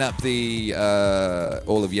 We're getting up the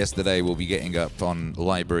all of yesterday. We'll be getting up on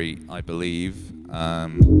Library, I believe.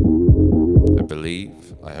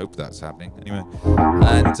 I hope that's happening. Anyway,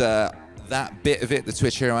 and that bit of it, the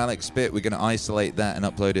Twitch hero Alex bit, we're going to isolate that and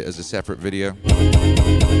upload it as a separate video.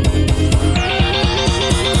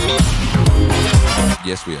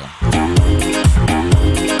 Yes, we are.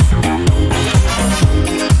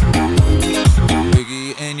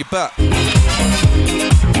 Biggie in your butt.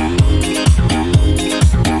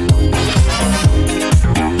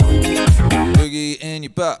 Boogie in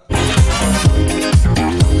your butt.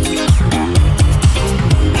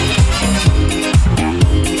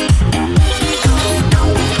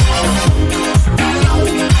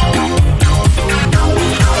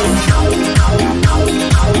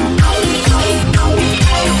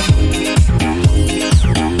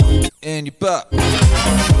 In your butt.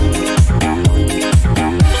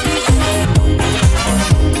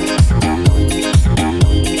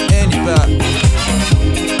 In your butt.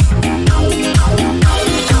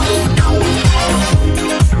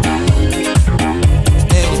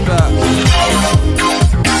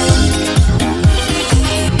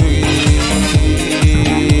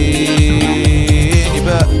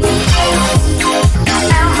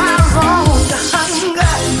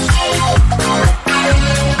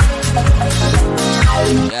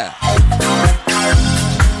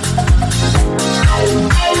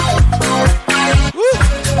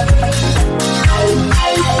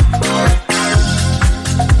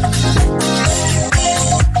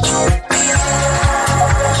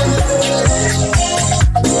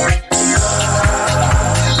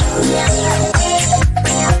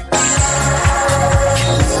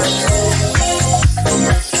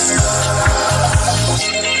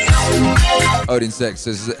 Odin Sex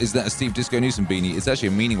says, is that a Steve Disco Newsom beanie? It's actually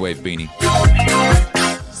a Meaningwave beanie.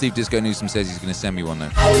 Steve Disco Newsom says he's going to send me one though.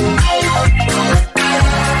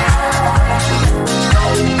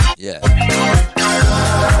 Yeah.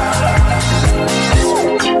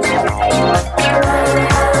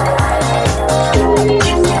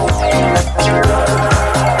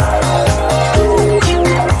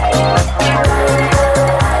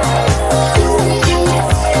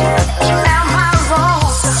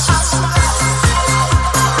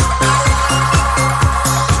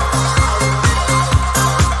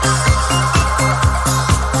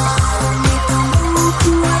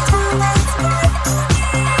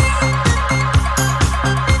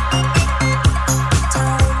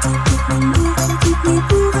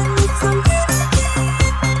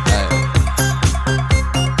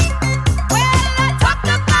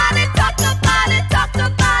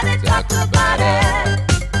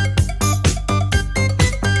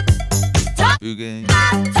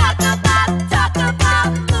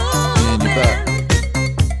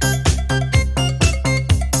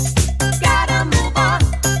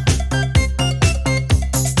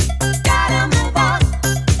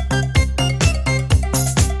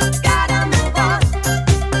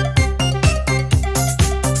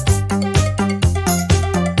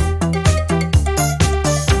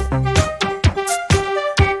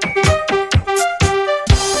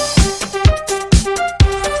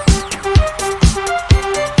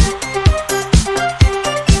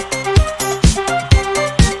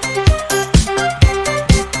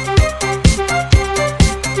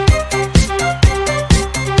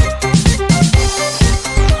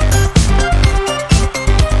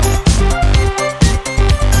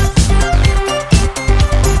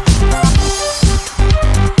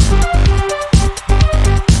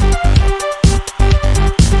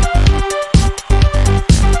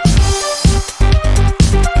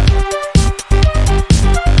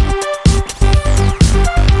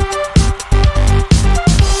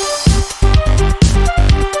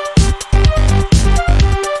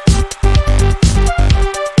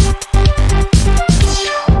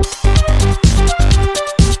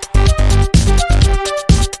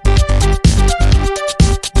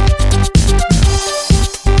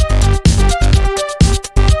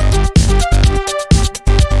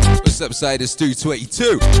 website is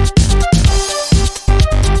Stu22.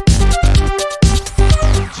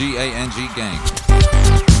 G-A-N-G gang.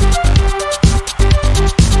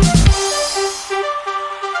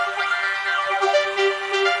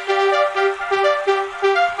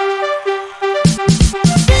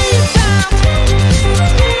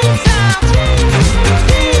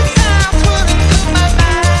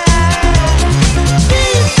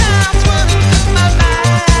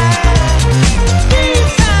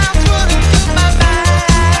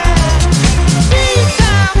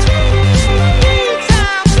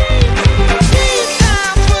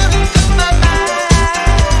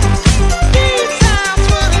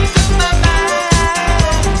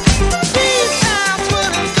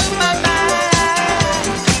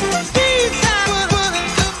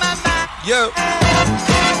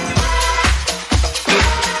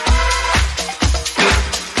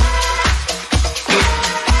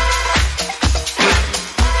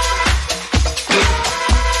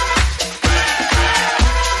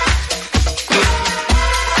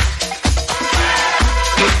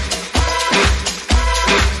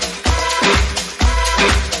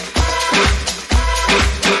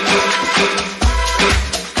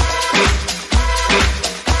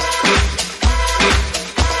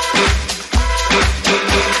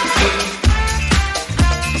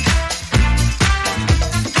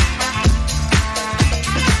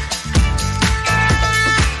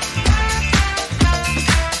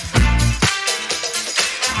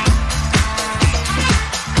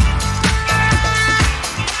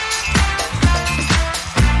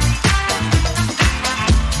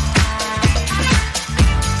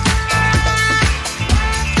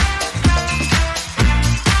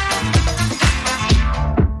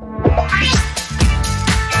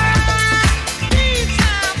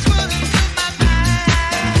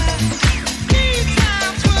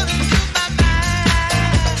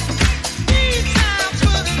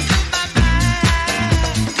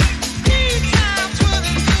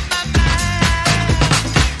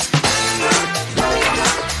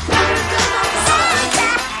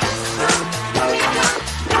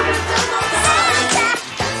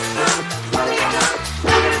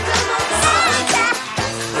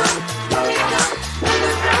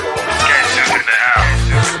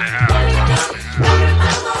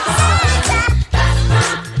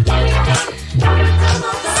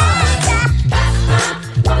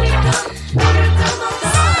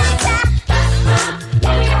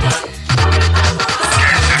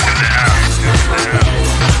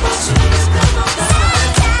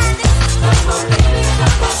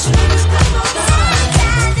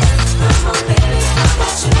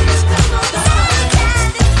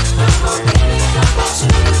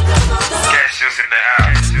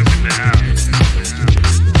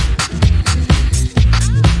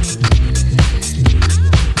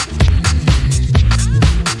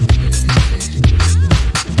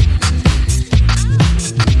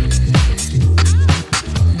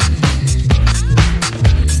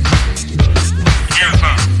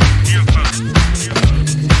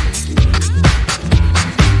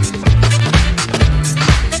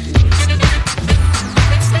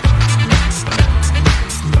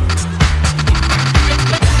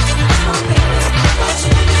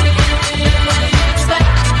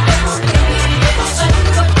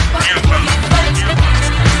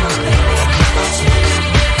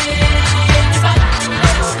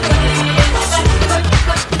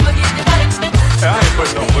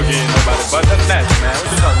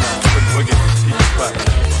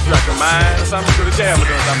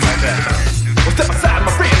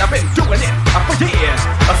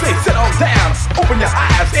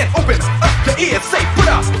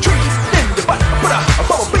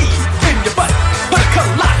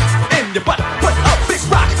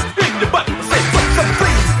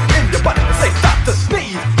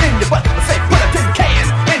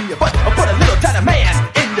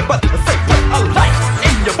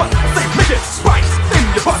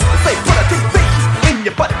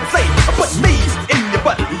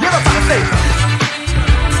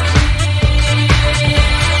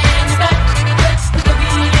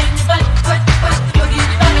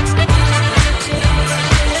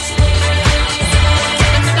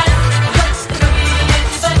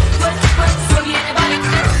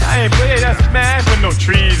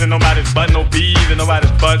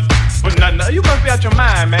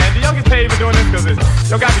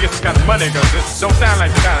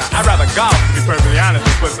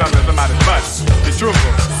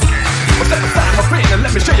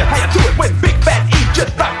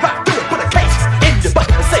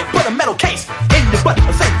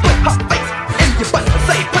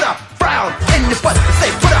 Say, put a frown in your butt.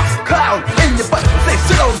 Say, put a clown in your butt. Say,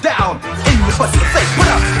 sit on down.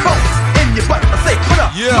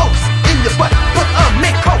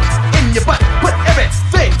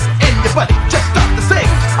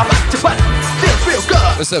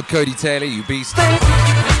 What's up, Cody Taylor, you beast?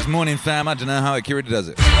 This morning, fam, I don't know how Akira does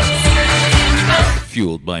it.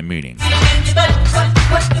 Fueled by meaning. Now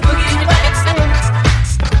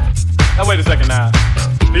wait a second now.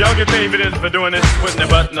 Do y'all get paid for doing this, putting their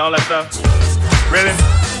butt and all that stuff? Really?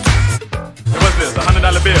 Hey, what's this,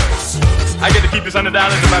 $100 bill? I get to keep this $100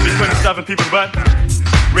 if I be putting stuff in people's butt?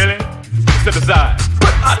 Really? Step aside.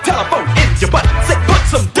 Put a telephone in your butt. Say put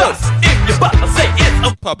some dust in your butt. Say it's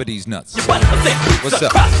a Papa D's nuts. your butt. Say What's put a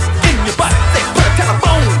up? crust in your butt. Say put a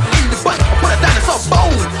telephone in your butt. Put a dinosaur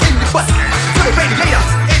bone in your butt. Put a radiator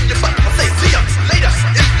in your butt. Say see ya later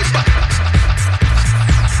in your butt.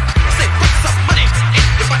 Say put some money in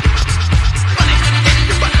your butt. Money in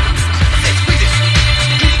your butt. Say squeeze it.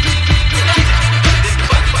 Keep it. Put it in your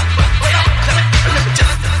butt. Wait up. Let me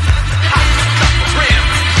just hot drop a ram.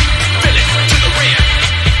 Fill it to the rim.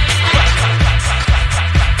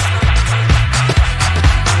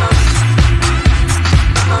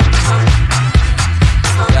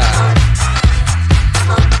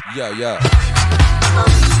 Yeah.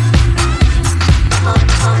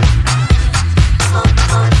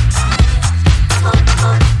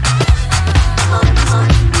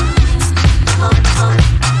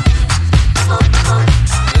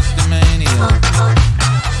 It's the mania.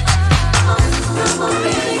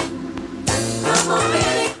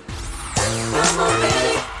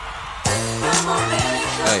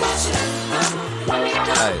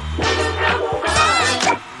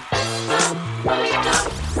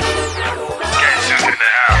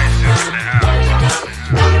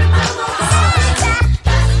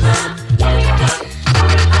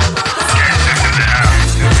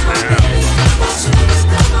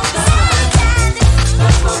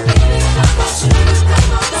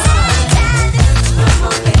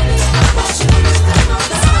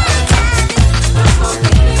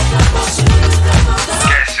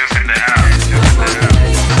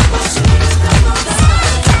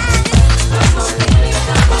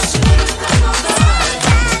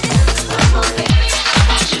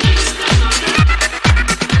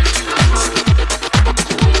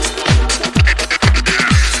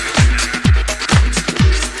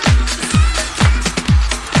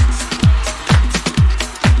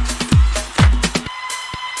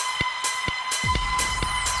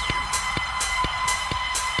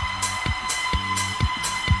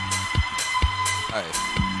 Hey.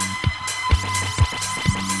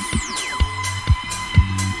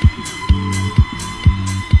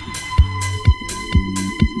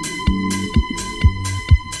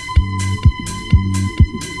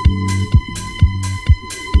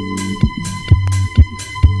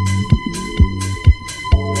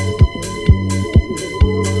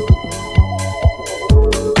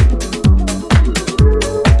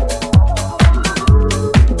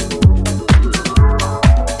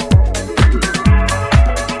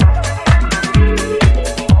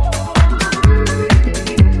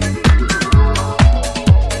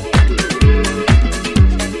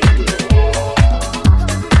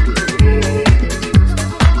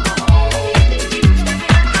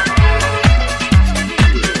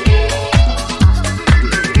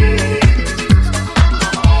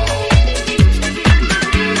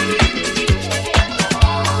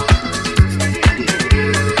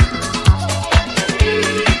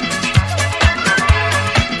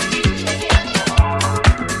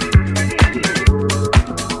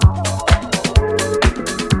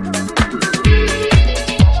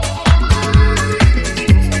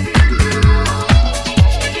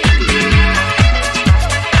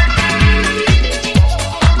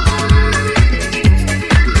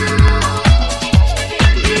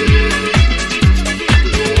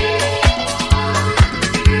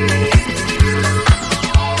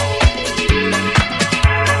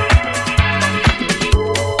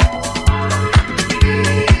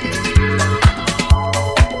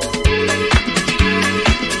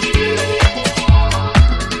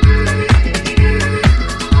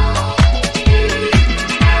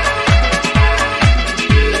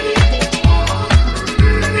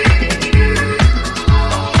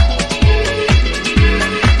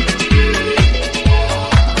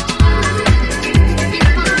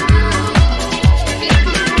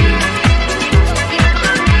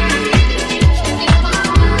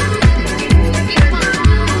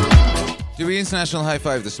 International High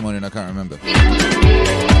Five this morning? I can't remember.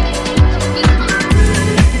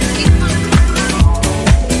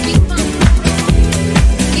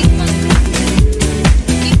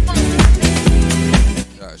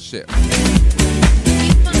 Oh, shit.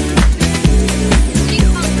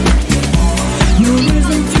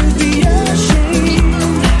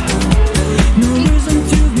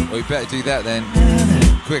 We better do that then.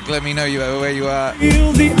 Quick, let me know where you are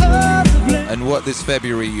Feel the other and what this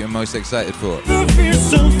February you're most excited for. feel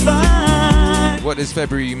so fine. What is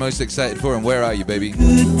February you most excited for, and where are you, baby?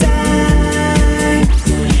 Good time.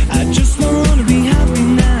 I just wanna be happy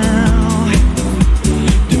now.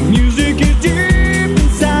 The music is deep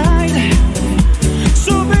inside.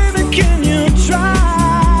 So baby, can you try?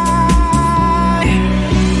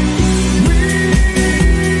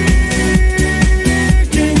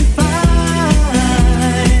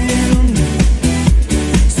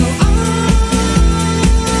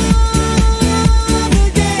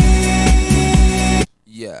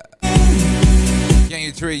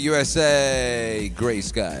 USA, gray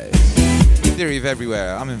skies. Theory of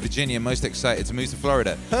everywhere. I'm in Virginia, most excited to move to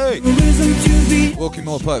Florida. Hey! Walking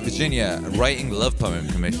Moore Park, Virginia, writing love poem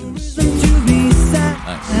commissions.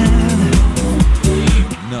 Nice.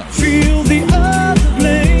 Feel the other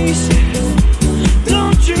place.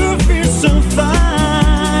 Don't you feel so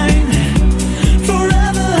fine?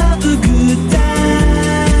 Forever have a good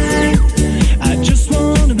time. I just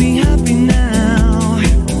wanna be happy now.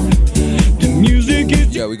 The music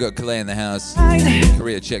is. Yo, we got Calais in the house.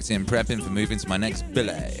 Korea checked in, prepping for moving to my next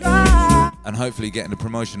billet. And hopefully getting the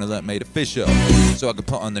promotion alert made official so I can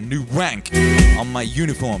put on the new rank on my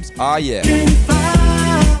uniforms. Ah, yeah.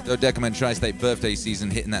 So Decament Tri-State birthday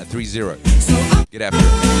season hitting that 3-0. Get after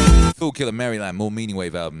it. Full Killer Maryland, more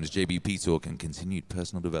Meaningwave albums, JBP talk, and continued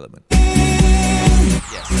personal development.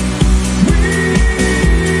 Yes.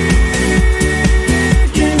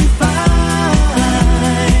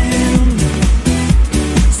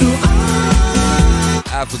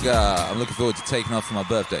 Africa, I'm looking forward to taking off for my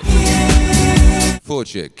birthday.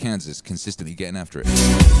 Fort Worth, Kansas, consistently getting after it.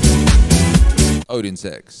 Odin,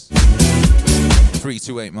 Texas.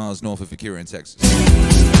 328 miles north of Akira in Texas.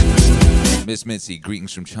 Miss Mitzi,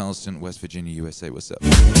 greetings from Charleston, West Virginia, USA. What's up?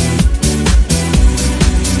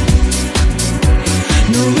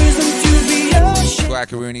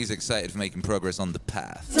 Quackarooni's excited for making progress on the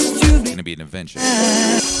path. It's gonna be an adventure.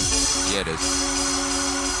 Yeah, it is.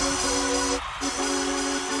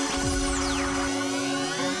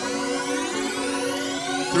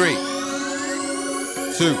 Three,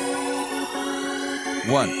 2,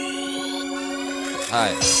 1.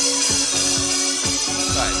 Hi.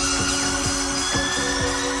 Bye.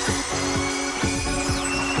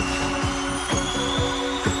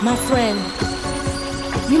 My friend,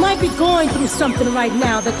 you might be going through something right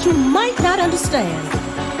now that you might not understand.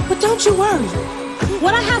 But don't you worry.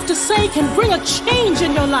 What I have to say can bring a change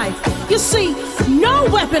in your life. You see, no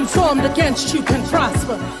weapon formed against you can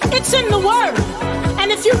prosper. It's in the Word. And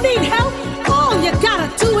if you need help, all you gotta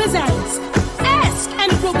do is ask. Ask, and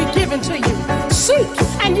it will be given to you. Seek,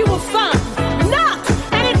 and you will find. Knock,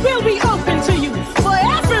 and it will be open to you. For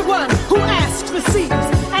everyone who asks receives,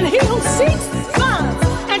 and he who seeks finds.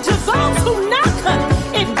 And to those who knock,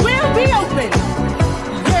 it will be open.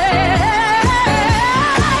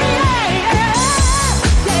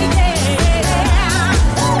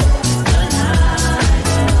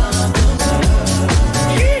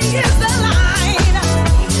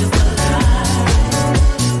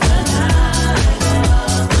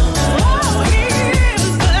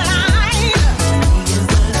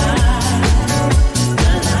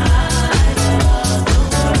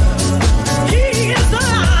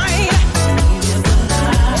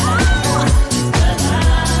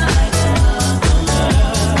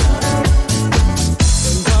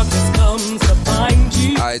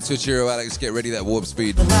 Tuchiro, Alex, get ready, that warp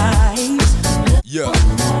speed. Yeah.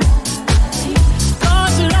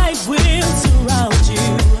 God's light will surround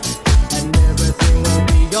you, and everything will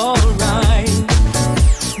be alright.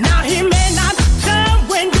 Now he may not come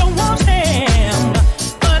when you want him,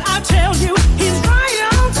 but I tell you, he's right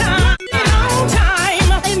on time. On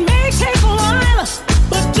time. It may take a while,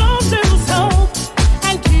 but don't lose hope,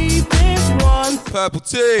 and keep this one Purple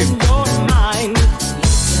team in your mind.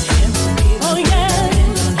 Oh yeah.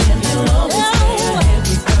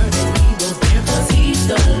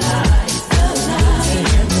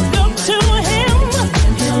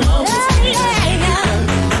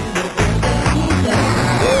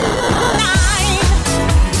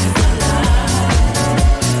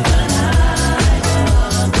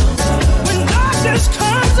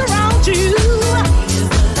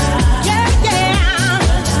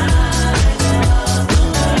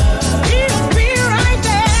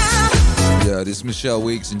 This Michelle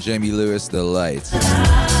Weeks and Jamie Lewis, The Light.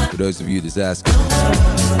 For those of you that's asking.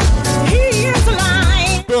 He is the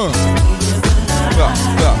light. Boom.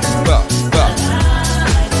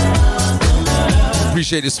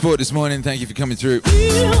 Appreciate the support this morning. Thank you for coming through.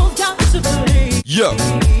 You've got to believe. Yo.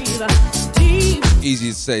 Deep Easy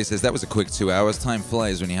to say, says that was a quick 2 hours. Time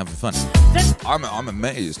flies when you're having fun. I'm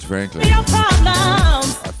amazed, frankly.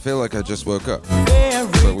 I feel like I just woke up.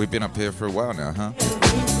 But we've been up here for a while now, huh?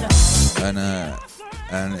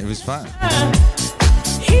 And it was fun.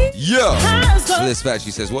 Yo! Bliss Fat,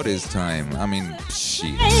 she says, what is time? I mean,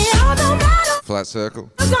 shit. Flat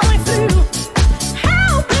circle.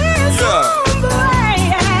 Yeah!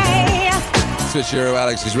 Switch Hero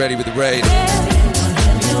Alex is ready with the raid.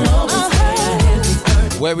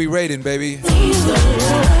 Where we raiding, baby?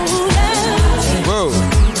 Whoa!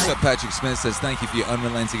 What's up, Patrick Smith says, thank you for your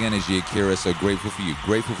unrelenting energy, Akira. So grateful for you.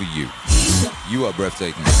 Grateful for you. You are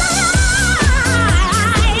breathtaking.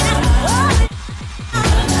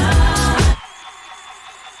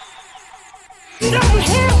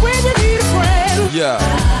 Yeah.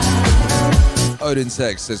 Odin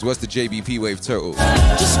Sex says, what's the JBP wave total?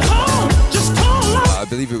 I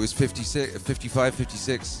believe it was 55,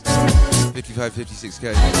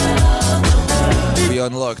 56K. We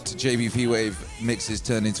unlocked JBP wave mixes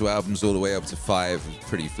turned into albums all the way up to 5.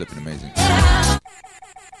 Pretty flipping amazing.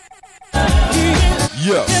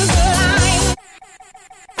 Yo.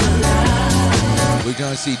 We're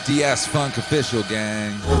gonna see DS Funk Official,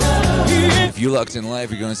 gang. If you locked in live,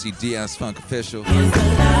 you're gonna see DS Funk Official. And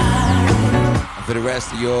for the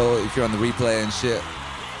rest of y'all, if you're on the replay and shit,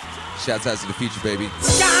 shouts out to the future, baby.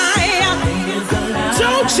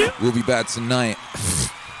 We'll be back tonight.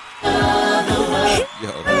 Yo.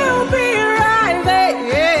 We'll be right there.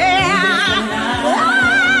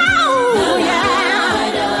 Oh, yeah.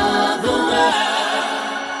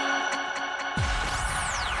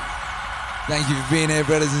 Thank you for being here,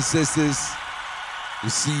 brothers and sisters. We'll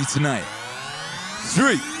see you tonight.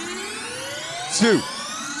 3, 2,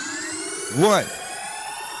 1.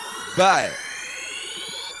 Bye.